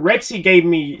 I know Rexy gave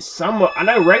me some. I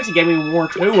know Rexy gave me 1 or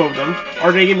 2 of them,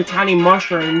 or they gave me tiny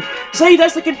mushrooms. See,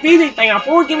 that's the confusing thing. I've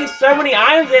already given me so many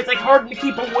items that it's like hard to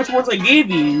keep up which ones I give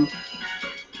you.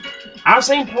 I've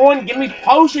seen someone give me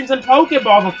potions and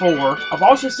Pokeball before. I've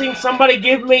also seen somebody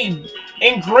give me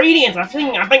ingredients. I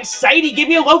think Sadie gave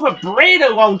me a loaf of bread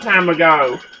a long time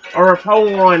ago, or a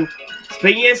Pokemon.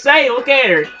 Speaking of Sadie, look at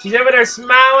her. She's over there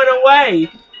smiling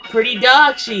away. Pretty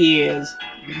dog she is.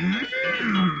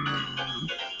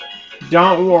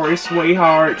 Don't worry,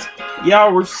 sweethearts.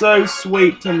 Y'all were so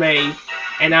sweet to me,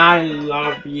 and I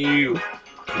love you.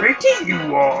 Pretty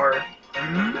you are.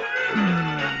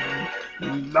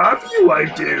 Love you,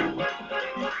 I do.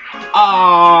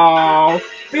 Aww,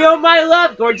 feel my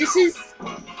love, gorgeouses.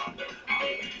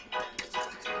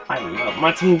 I love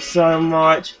my team so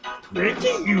much. Pretty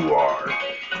you are.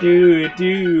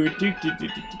 Do.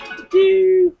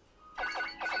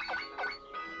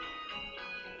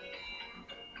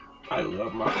 I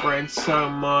love my friends so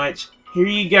much. Here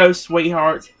you go,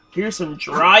 sweethearts. Here's some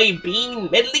dry bean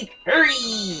medley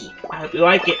curry. I hope you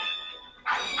like it.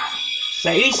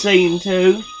 Sadie seemed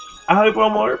to. I hope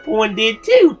one did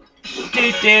too.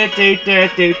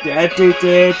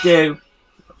 Do.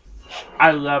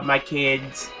 I love my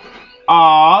kids.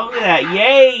 Aw, look at that.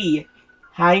 Yay!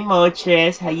 Hi,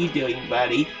 Moltres. How you doing,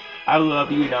 buddy? I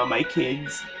love you and all my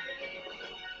kids.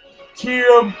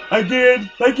 Kim, again,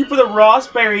 thank you for the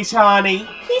Rossberries, honey.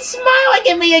 He's smiling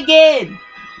at me again.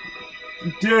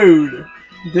 Dude,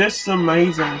 this is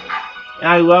amazing. And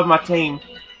I love my team.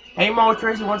 Hey,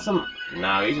 Moltres, you want some?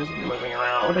 No, he's just moving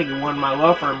around. I think he wanted my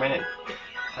love for a minute.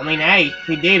 I mean, hey, if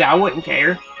he did, I wouldn't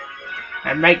care.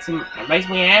 It makes me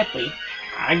happy.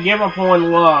 I give up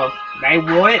on love. They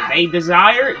want it, they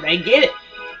desire it, they get it.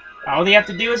 All they have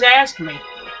to do is ask me.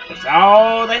 That's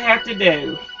all they have to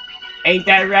do. Ain't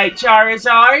that right,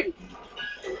 Charizard?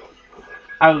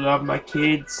 I love my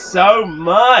kids so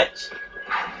much.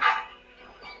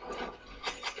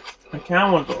 I kind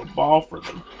of want to throw a ball for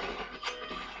them.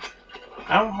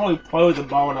 I don't really play with the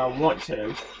ball when I want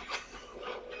to.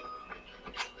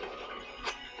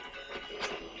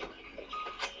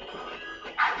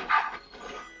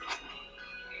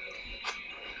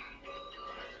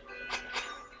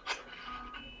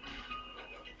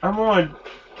 I'm gonna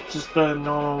just throw a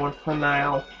normal one for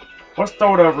now. Let's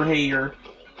throw it over here.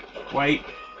 Wait.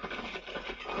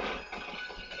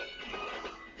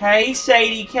 Hey,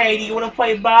 Sadie Katie, you wanna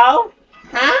play ball?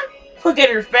 Huh? Look at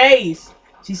her face.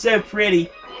 She's so pretty.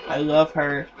 I love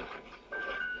her.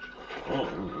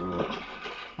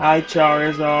 Hi,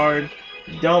 Charizard.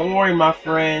 Don't worry, my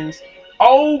friends.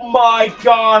 Oh my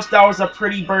gosh, that was a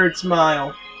pretty bird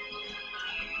smile.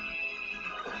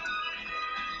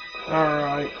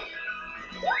 Alright.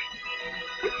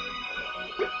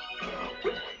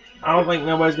 I don't think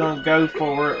nobody's gonna go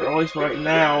for it, or at least right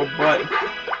now, but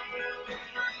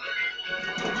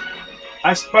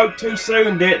I spoke too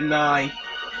soon, didn't I?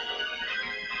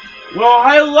 Well,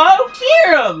 hello,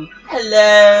 Kirim!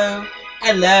 Hello.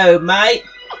 Hello, mate.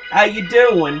 How you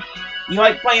doing? You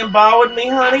like playing ball with me,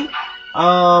 honey?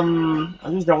 I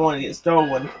just don't want to get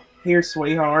stolen. Here,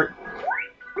 sweetheart.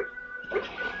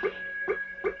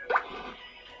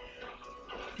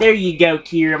 There you go,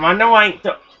 Kirim. I know I ain't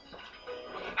the...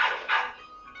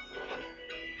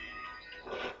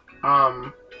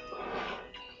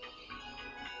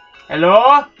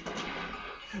 Hello?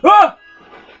 Ah!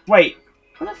 Wait.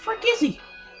 Where the frick is he?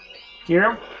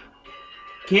 Kirim?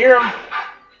 Kirim?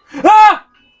 Ah!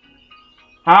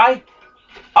 Hi?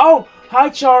 Oh, hi,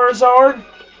 Charizard.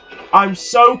 I'm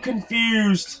so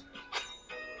confused.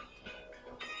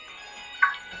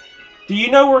 Do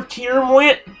you know where Kirim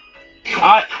went?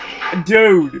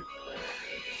 Dude.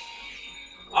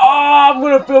 Oh, I'm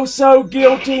gonna feel so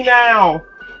guilty now.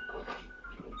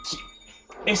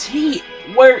 Is he...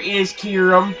 Where is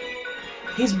Kirim?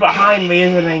 He's behind me,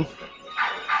 isn't he?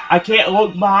 I can't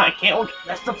look behind. I can't look.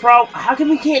 That's the problem. How come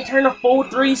you can't turn a full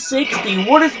 360?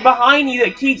 What is behind you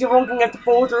that keeps you looking at the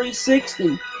full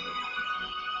 360?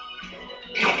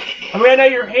 I mean, I know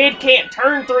your head can't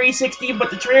turn 360, but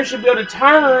the chair should be able to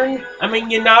turn. I mean,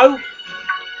 you know.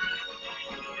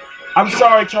 I'm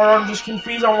sorry, Charlie. I'm just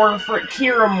confused on where the frick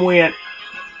Kirim went.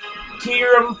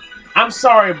 Kirim, I'm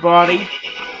sorry, buddy.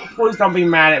 Please don't be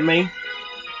mad at me.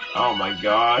 Oh my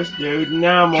gosh, dude.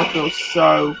 Now I'm gonna feel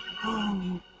so...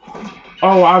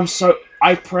 Oh,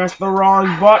 I pressed the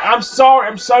wrong button. I'm sorry.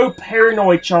 I'm so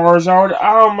paranoid, Charizard.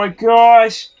 Oh my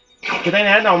gosh. Good thing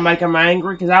that don't make him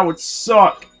angry, because that would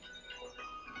suck.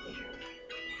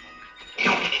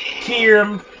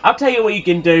 Kirim, I'll tell you what you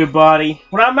can do, buddy.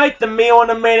 When I make the meal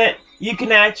in a minute, you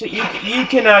can actually you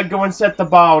can go and set the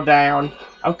ball down.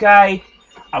 Okay?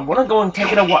 I want to go and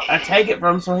take it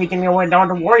from him so he can go away. Don't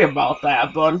have to worry about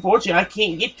that. But unfortunately, I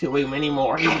can't get to him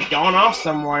anymore. He's gone off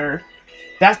somewhere.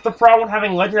 That's the problem with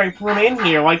having legendary Pokemon in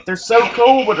here. Like, they're so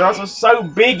cool, but they're also so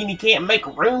big and you can't make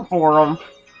room for them.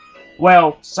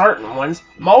 Well, certain ones.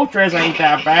 Moltres ain't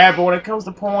that bad, but when it comes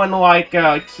to pulling, like,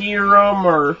 Kirim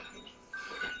or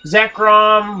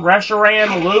Zekrom,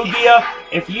 Reshiram, Lugia,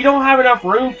 if you don't have enough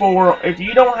room if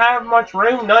you don't have much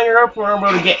room, none of your Pokemon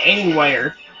will be able to get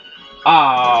anywhere.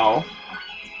 Oh.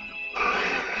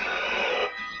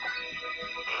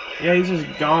 Yeah, he's just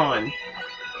gone.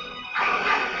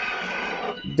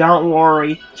 Don't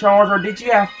worry. Charizard, did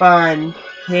you have fun?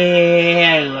 Hey,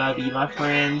 I love you, my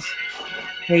friends.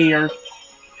 Here.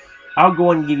 I'll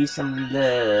go and give you some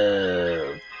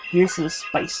love. Here's some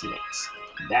Spice Mix.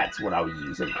 That's what I'll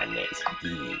use in my next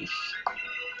dish.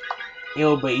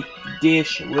 It'll be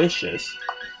dish-licious.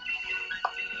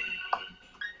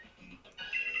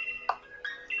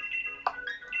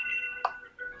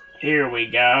 Here we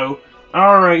go.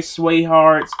 Alright,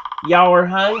 sweethearts. Y'all are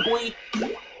hungry?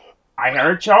 I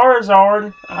heard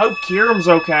Charizard. I hope Kirim's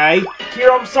okay.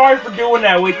 Kirim, I'm sorry for doing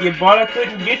that with you, but I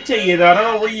couldn't get to you, though. I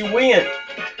don't know where you went.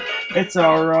 It's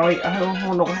alright. I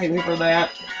don't hate me for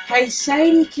that. Hey,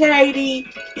 Sadie Katie,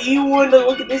 do you want to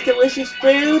look at this delicious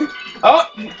food? Oh,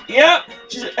 yep.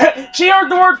 She heard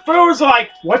the word food, was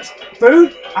like, what?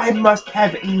 Food? I must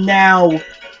have it now.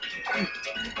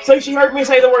 So she heard me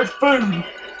say the word food.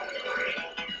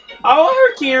 Oh, I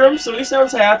heard Kirim, so he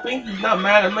sounds happy. He's not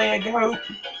mad at me, I hope.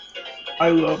 I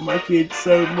love my kids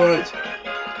so much.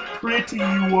 Pretty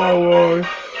you all are.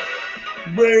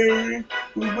 Very,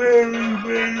 very,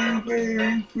 very,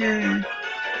 very pretty.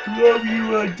 Love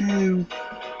you, I do.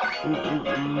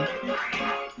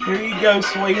 Here you go,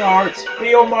 sweethearts.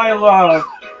 Feel my love.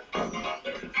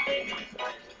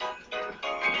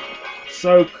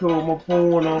 So cool, my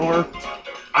Pawniard.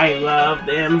 I love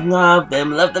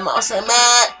them all so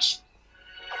much.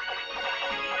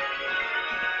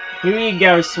 Here you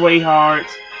go,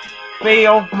 sweethearts.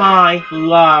 Feel my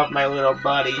love, my little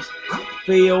buddies.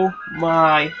 Feel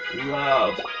my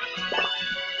love.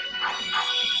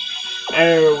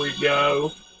 There we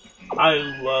go. I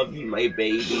love you, my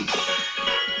babies.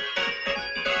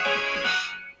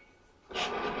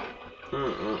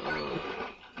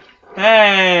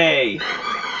 Hey!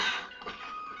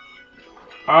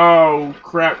 Oh,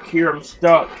 crap, here I'm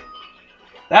stuck.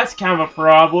 That's kind of a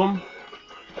problem.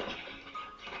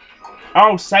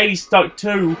 Oh, Sadie's stuck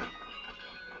too.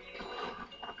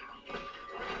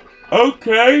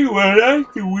 Okay, well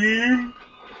that's weird.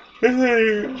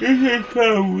 This is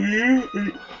kind of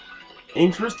weird.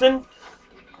 Interesting.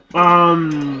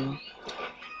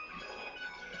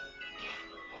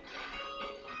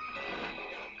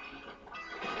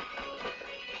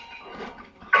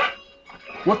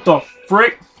 What the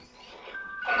frick?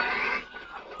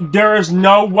 There is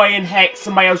no way in heck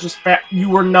somebody else just fat. You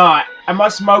were not. Am I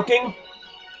smoking?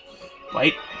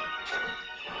 Wait.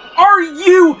 Are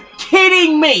you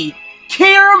kidding me?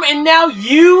 Kiram and now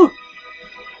you?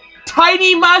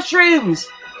 Tiny mushrooms!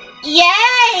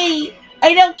 Yay!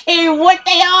 I don't care what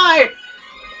they are!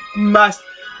 Must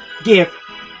give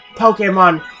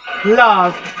Pokemon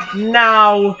love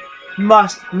now.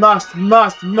 Must.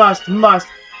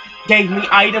 Gave me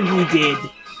item he did.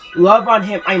 Love on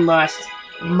him, I must.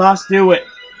 Must do it.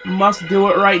 Must do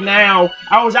it right now.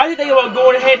 I was actually thinking about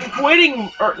going ahead and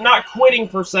quitting, or not quitting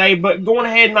per se, but going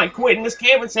ahead and like quitting this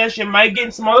camping session, maybe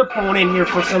getting some other Pokemon in here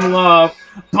for some love.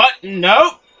 But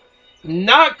nope.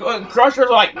 Not Crusher's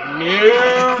like,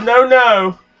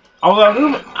 no.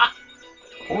 Although,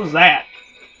 what was that?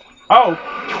 Oh.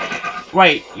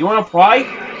 Wait, you want to play?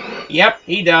 Yep,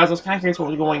 he does. I was kind of curious what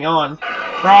was going on.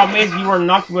 Problem is, you are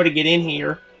not going to get in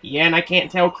here. Yeah, and I can't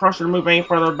tell Crusher to move any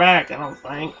further back, I don't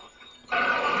think.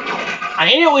 I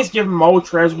need to at least give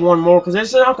Moltres one more, because this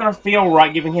is not going to feel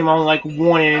right giving him only like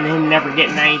one and him never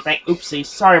getting anything. Oopsie,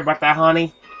 sorry about that,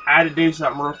 honey. I had to do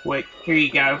something real quick. Here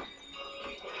you go.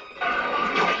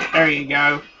 There you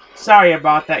go. Sorry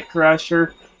about that,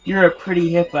 Crusher. You're a pretty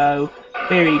hippo.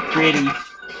 Very pretty.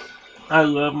 I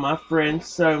love my friends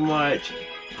so much.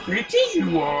 Pretty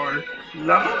you are.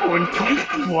 Lovable and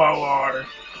cute you all are.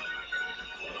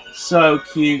 So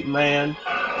cute, man.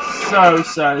 So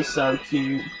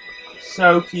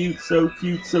cute. So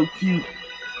cute.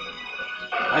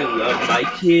 I love my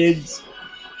kids.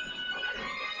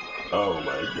 Oh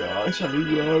my gosh, I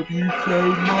love you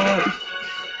so much.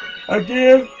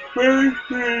 Again, very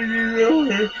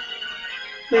pretty.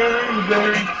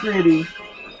 Very pretty.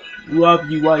 Love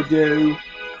you, I do.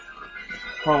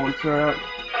 Holy crap.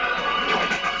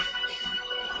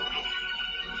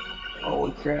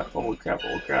 Holy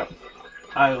crap.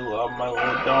 I love my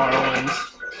little darlings.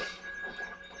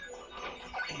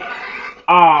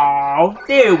 Oh,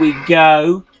 there we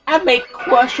go. I make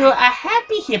Crusher a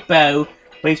happy hippo.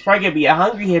 But he's probably gonna be a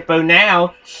hungry hippo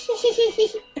now.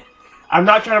 I'm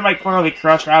not trying to make fun of you,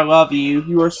 Crusher. I love you.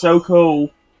 You are so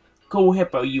cool. Cool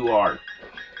hippo you are.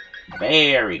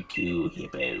 Very cool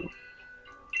hippo.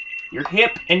 You're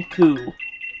hip and cool.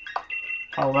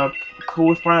 Although,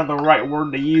 cool is probably the right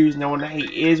word to use, knowing that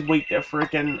he is weak to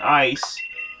freaking ice.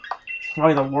 It's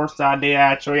probably the worst idea,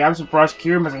 actually. I'm surprised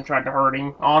Kiram hasn't tried to hurt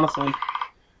him, honestly.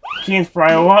 Ken's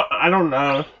probably, what? I don't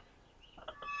know.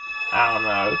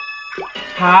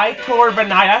 Hi,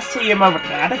 Corviknight. I see him over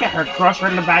there. I think I heard Crusher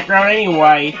in the background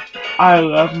anyway. I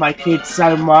love my kids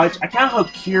so much. I kind of hope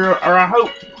I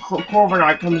hope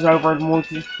Corviknight comes over and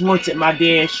looks at my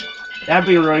dish. That'd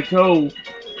be really cool.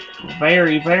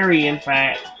 Very, in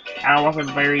fact. I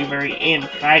wasn't very, in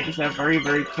fact. It's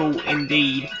very cool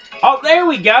indeed. Oh, there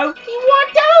we go. He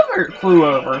walked over. Flew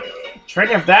over.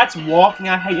 Trent, if that's walking,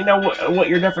 you know what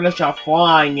your definition of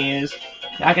flying is.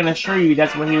 I can assure you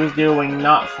that's what he was doing,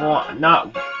 not hello.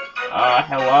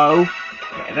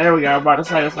 Yeah, there we go. I'm about to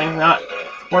say this thing's not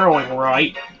twirling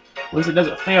right. At least it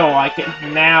doesn't feel like it.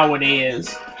 Now it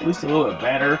is. At least a little bit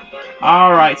better.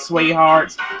 Alright,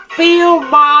 sweethearts. Feel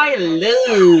my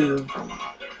love.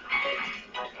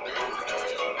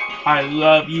 I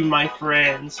love you, my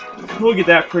friends. Look at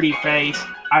that pretty face.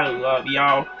 I love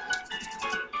y'all.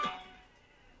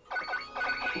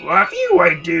 Love you,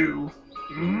 I do.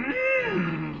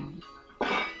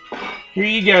 Here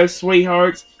you go,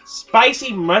 sweethearts.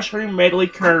 Spicy mushroom medley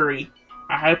curry.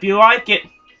 I hope you like it.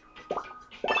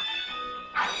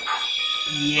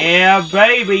 Yeah,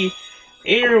 baby.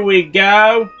 Here we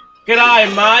go. Good eye,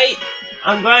 mate.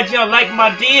 I'm glad y'all like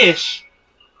my dish.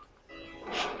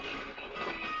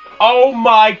 Oh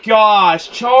my gosh.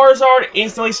 Charizard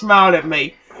instantly smiled at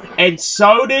me. And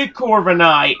so did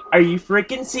Corviknight. Are you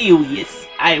freaking serious?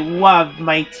 I love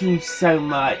my team so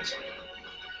much.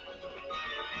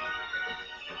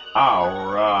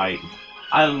 Alright.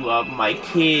 I love my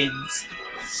kids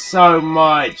so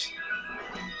much.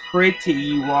 Pretty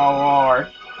you all are.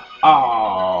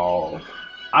 Oh,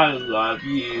 I love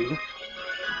you.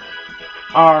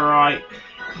 Alright.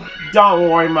 Don't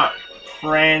worry, my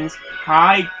friends.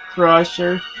 Hi,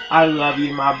 Crusher. I love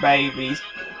you, my babies.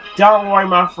 Don't worry,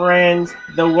 my friends.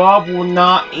 The love will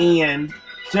not end.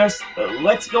 Just,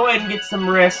 let's go ahead and get some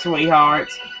rest,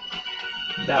 sweethearts.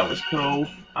 That was cool.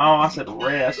 Oh, I said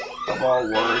rest, of all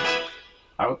words.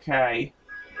 Okay.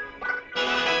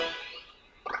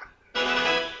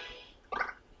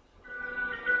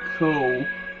 Cool.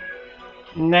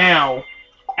 Now,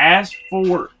 as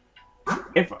for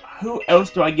who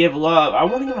else do I give love? I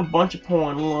want to give a bunch of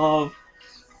Pokemon love.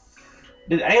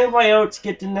 Did anybody else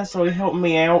get to necessarily help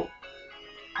me out?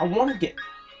 I want to get...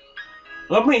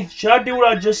 Should I do what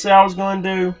I just said I was gonna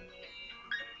do?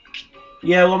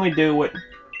 Yeah, let me do it.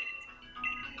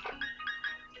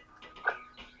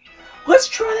 Let's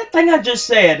try that thing I just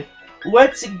said.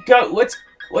 Let's go. Let's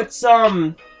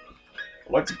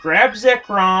grab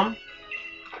Zekrom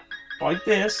like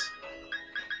this.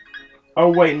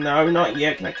 Oh wait, no, not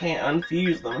yet, 'cause I can't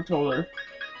unfuse them until they're.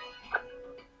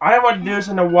 I haven't had to do this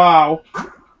in a while,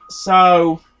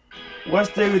 so let's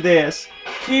do this.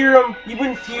 Kirim, you've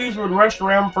been fused with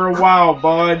Reshiram for a while,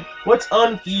 bud. Let's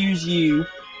unfuse you.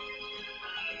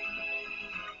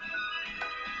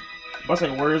 I say,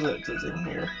 where is it? It's in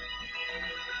here.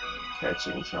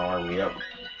 Catching charm, yep.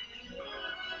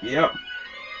 Yep.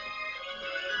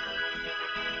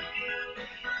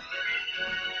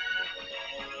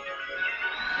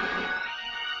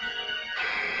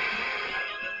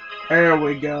 There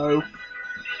we go.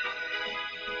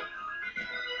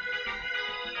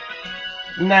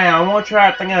 Now, I'm going to try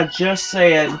that thing I just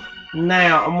said.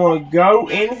 Now, I'm going to go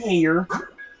in here.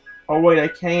 Oh, wait, I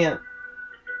can't.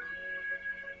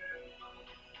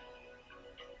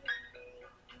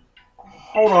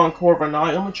 Hold on,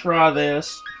 Corviknight. Let me try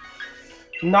this.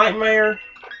 Nightmare,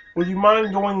 would you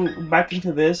mind going back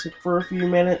into this for a few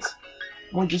minutes?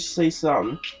 Let me just see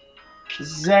something.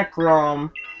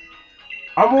 Zekrom.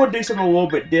 I'm going to do something a little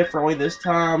bit differently this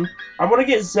time. I'm going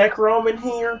to get Zekrom in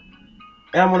here.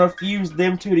 And I'm going to fuse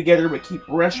them two together, but keep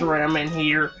Reshiram in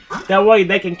here. That way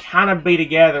they can kind of be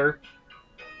together.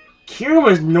 Kirim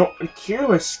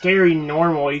is scary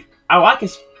normally. I like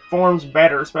his forms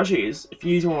better, especially his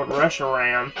fusing with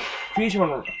Reshiram. Fusing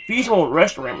with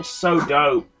Reshiram is so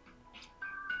dope.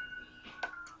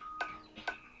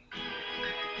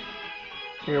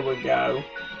 Here we go.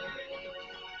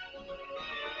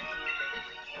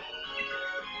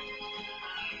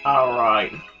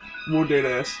 Alright, we'll do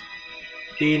this.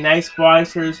 DNA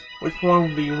splicers, which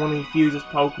one do you want to fuse this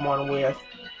Pokemon with?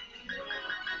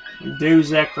 Do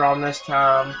Zekrom this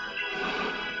time.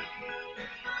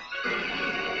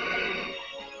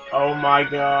 Oh my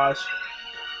gosh.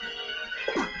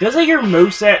 Doesn't your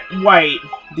moveset... Wait,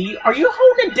 are you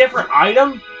holding a different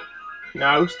item?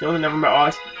 No, still never met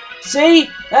us. See?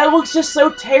 That looks just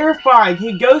so terrifying.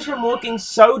 He goes from looking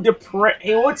so depressed...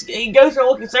 He goes from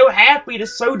looking so happy to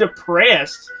so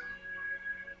depressed.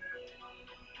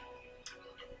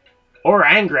 Or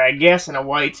angry, I guess, in a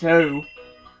way, too.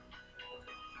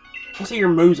 Let's see your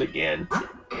moves again.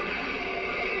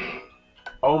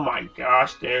 Oh my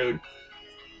gosh, dude.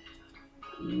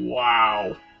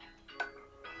 Wow.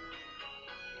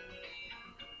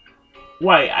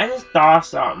 Wait, I just thought of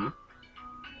something.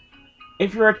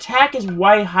 If your attack is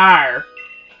way higher,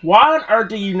 why on earth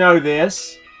do you know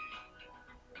this?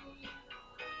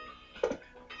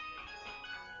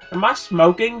 Am I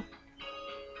smoking?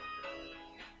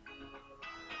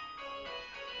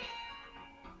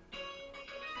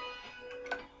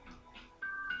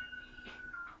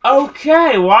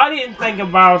 Okay, well I didn't think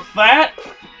about that.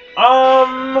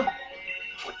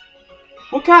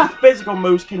 What kind of physical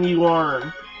moves can you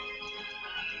learn?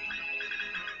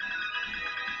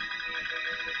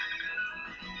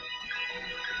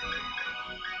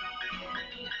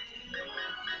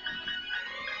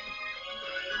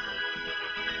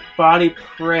 Body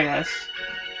press.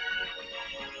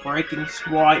 Breaking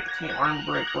swipe. Can't learn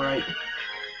break break.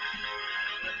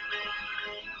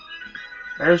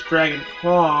 There's Dragon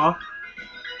Claw.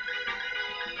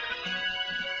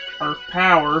 Earth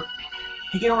Power.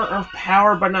 He can learn Earth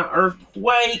Power, but not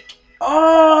Earthquake.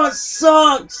 Oh, it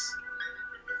sucks!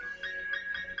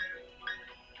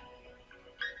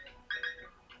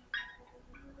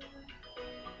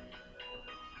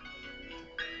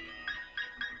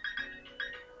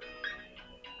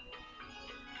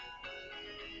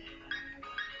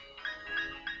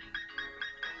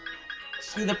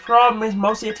 See, the problem is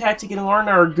most of the attacks you can learn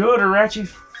that are good are actually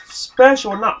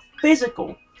special and not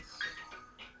physical.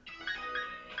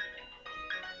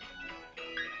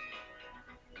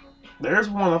 There's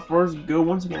one of the first good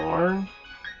ones you can learn.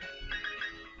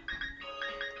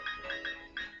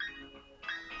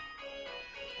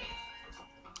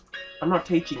 I'm not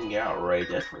teaching you Outrage,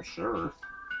 that's for sure.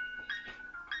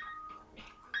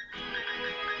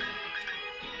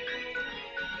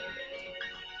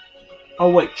 Oh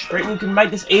wait, Triton can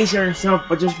make this easier himself,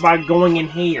 but just by going in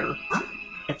here.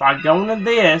 If I go into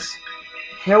this,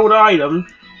 held item,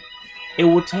 it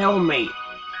will tell me.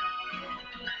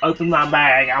 Open my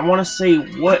bag. I want to see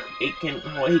what he can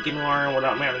learn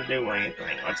without me having to do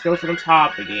anything. Let's go from the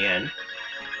top again.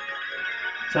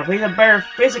 So if he's a better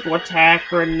physical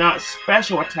attacker and not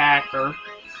special attacker,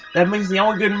 that means the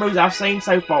only good moves I've seen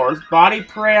so far is Body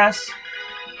Press,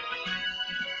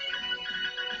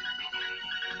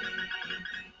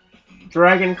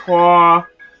 Dragon Claw.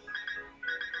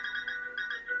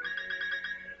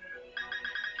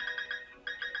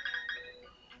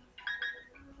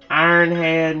 Iron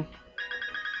Head.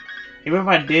 Even if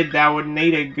I did that, I would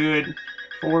need a good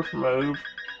fourth move.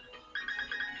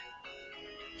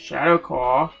 Shadow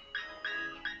Claw.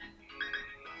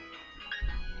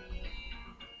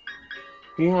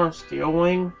 Being on Steel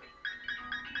Wing.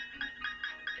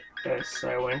 That's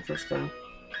so interesting.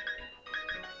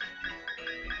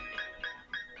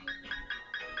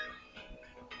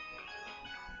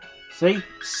 See?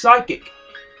 Psychic.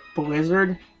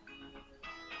 Blizzard.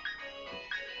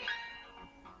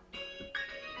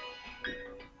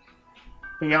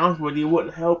 To be honest with you,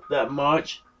 wouldn't help that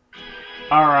much.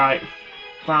 Alright.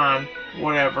 Fine.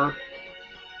 Whatever.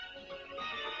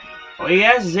 Well, he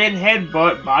has Zen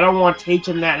Headbutt, but I don't want to teach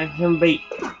him that and him be...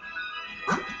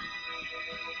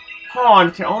 Hold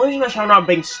on, can only make sure I'm not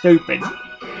being stupid.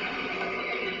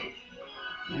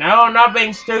 No, I'm not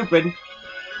being stupid.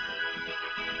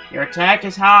 Your attack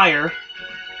is higher.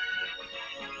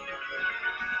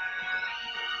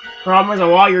 Problem is that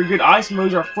while your good ice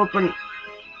moves are flipping...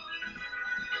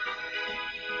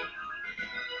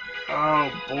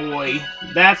 Oh boy,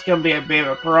 that's gonna be a bit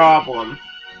of a problem.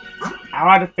 I'll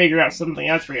have to figure out something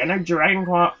else for you. I know Dragon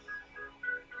Claw...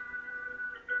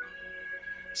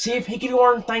 See, if he could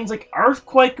learn things like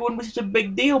Earthquake, it wouldn't be such a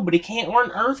big deal, but he can't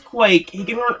learn Earthquake. He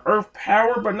can learn Earth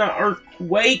Power, but not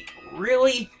Earthquake.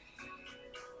 Really?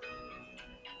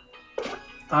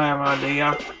 I have an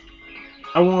idea.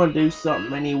 I want to do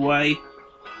something anyway.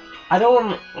 I don't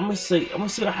want to... Let me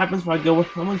see what happens if I go...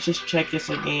 Let me just check this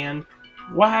again.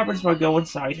 What happens if I go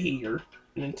inside here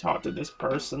and then talk to this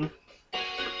person?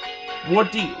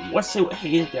 Let's see what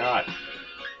he's got.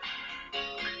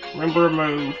 Remember a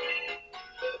move.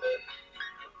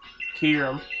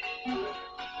 Kirim.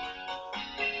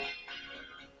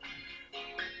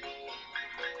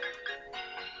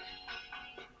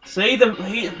 See,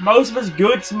 most of his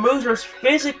good moves are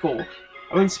physical.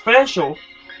 I mean, special.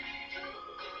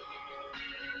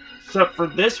 Except for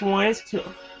this one, it's too...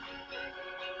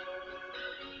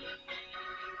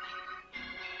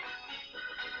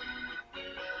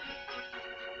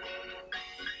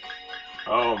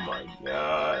 Oh my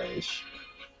gosh.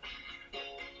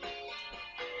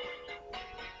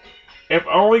 If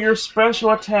only your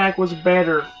special attack was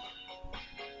better.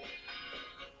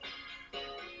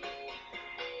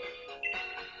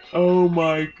 Oh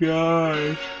my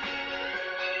gosh.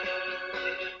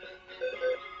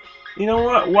 You know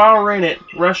what? While we're in it,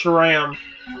 rush around.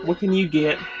 What can you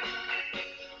get?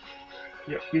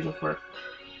 Yep, use it first.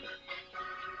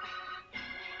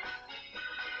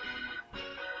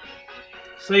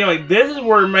 See, like, this is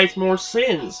where it makes more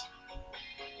sense.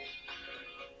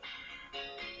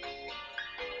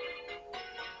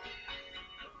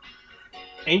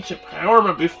 Ancient Power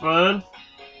might be fun.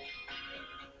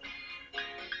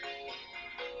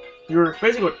 You're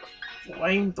physical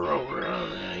flamethrower. Oh,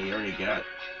 man, you already got.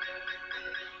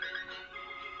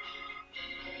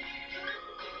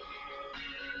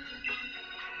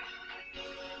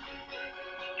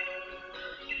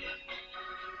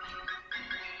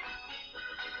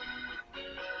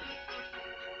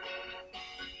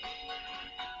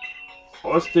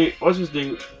 Let's just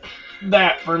do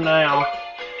that for now.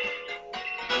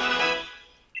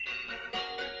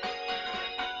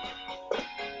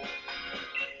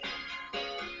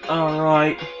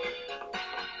 Alright.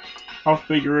 I'll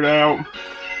figure it out.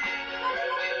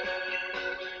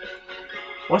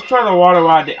 Let's try the Watto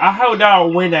ID. I hope I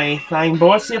don't win anything, but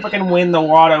let's see if I can win the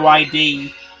Watto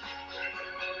ID.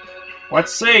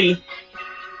 Let's see.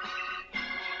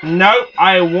 Nope,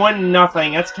 I won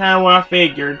nothing. That's kind of what I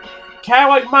figured. Kind of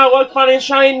like my luck finding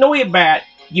shiny Noibat.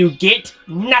 You get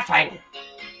nothing.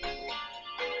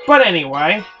 But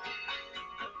anyway.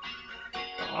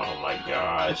 Oh my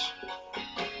gosh.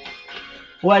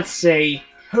 Let's see.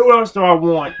 Who else do I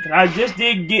want? I just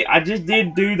did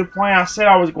do the plan I said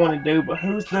I was going to do, but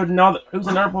who's another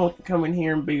one who can come in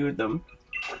here and be with them?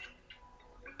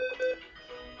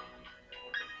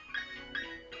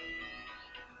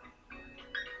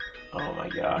 Oh my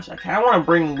gosh, I kind of want to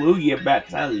bring Lugia back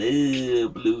because I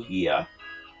love Lugia.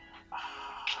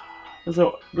 There's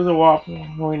a Wap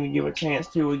I'm going to give a chance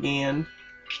to again.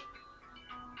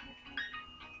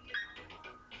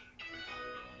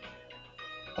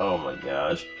 Oh my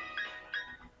gosh.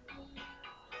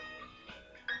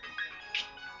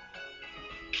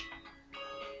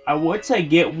 I would say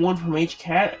get one from each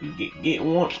get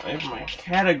one from my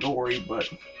category, but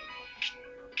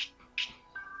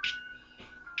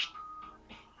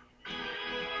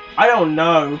I don't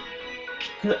know.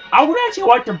 'Cause I would actually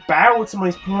like to battle with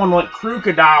somebody's Pokemon like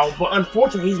Crocodile, but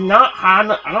unfortunately he's not high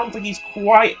enough. I don't think he's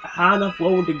quite high enough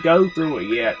level to go through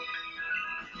it yet.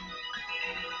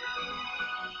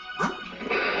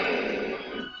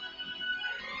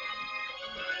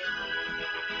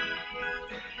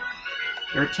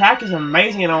 Your attack is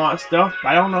amazing and all that stuff, but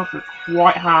I don't know if you're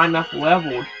quite high enough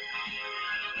leveled.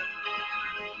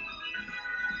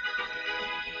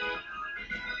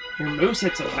 Your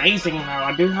moveset's amazing though.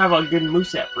 I do have a good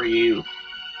moveset for you.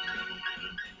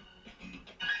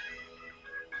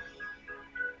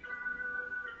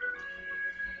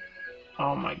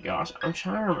 Oh my gosh, I'm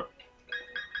trying to remember.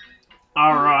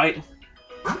 Alright.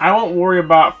 I won't worry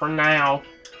about it for now.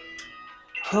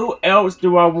 Who else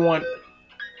do I want?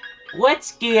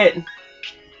 Let's get...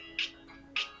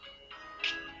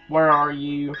 Where are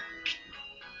you?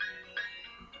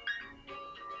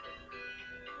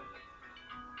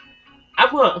 I'm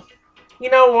gonna... You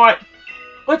know what?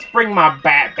 Let's bring my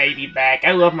Bat Baby back.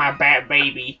 I love my Bat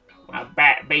Baby. My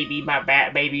Bat Baby, my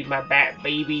Bat Baby, my Bat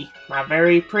Baby. My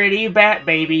very pretty Bat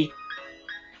Baby.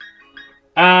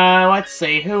 Let's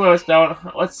see. Who else do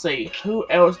I... Let's see. Who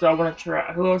else do I want to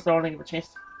try? Who else do I want to give a chance?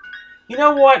 You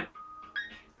know what?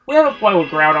 We haven't played with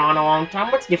Groudon in a long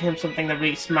time. Let's give him something to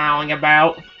be smiling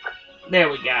about. There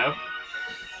we go.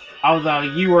 Although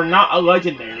you are not a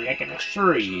legendary, I can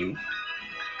assure you.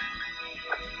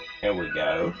 There we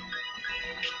go.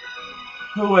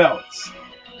 Who else?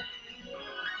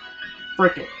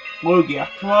 Frickin' Lugia.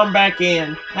 Come on back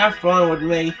in. Have fun with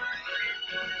me.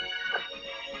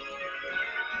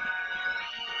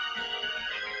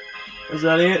 Is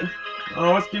that it?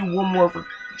 Oh, let's do one more for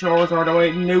Charizard. Oh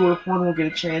wait, newer one will get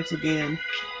a chance again.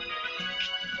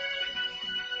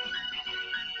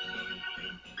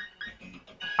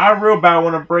 I real bad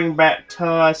want to bring back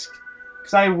Tusk.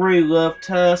 Because I really love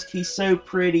Tusk. He's so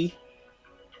pretty.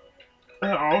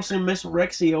 I also miss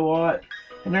Rexy a lot.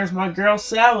 And there's my girl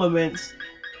Salamence.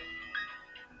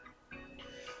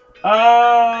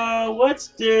 Let's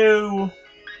do...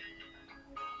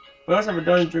 We also haven't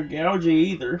done Dragalge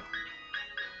either.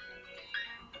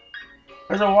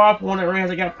 There's a lot of one that really has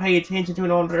I got to pay attention to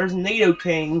it on. There's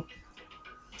Nidoking.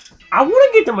 I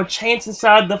want to give them a chance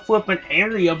inside the flipping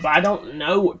area, but I don't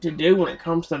know what to do when it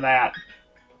comes to that.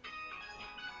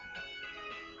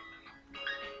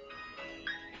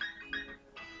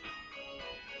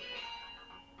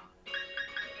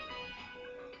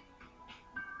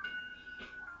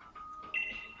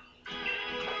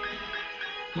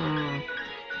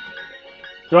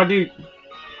 Do I do...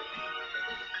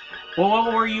 What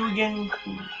level were you again?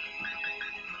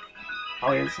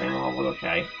 Oh, you're the same level,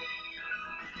 okay.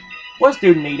 Let's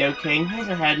do Nidoking. He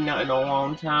hasn't had nothing in a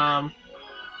long time.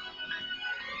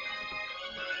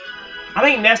 I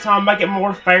think next time I'll make it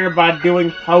more fair by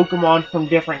doing Pokemon from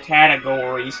different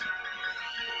categories.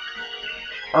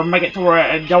 Or make it to where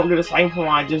I don't do the same one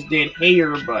I just did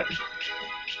here, but...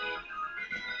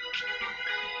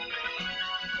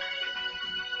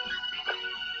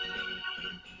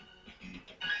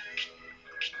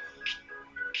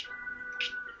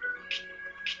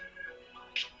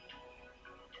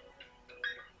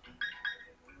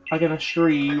 I can assure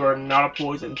you, you are not a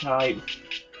poison type.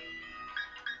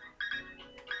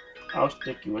 I'll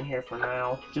stick you in here for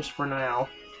now. Just for now.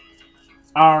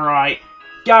 Alright.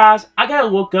 Guys, I gotta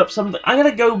look up something. I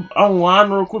gotta go online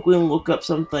real quickly and look up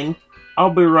something. I'll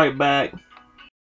be right back.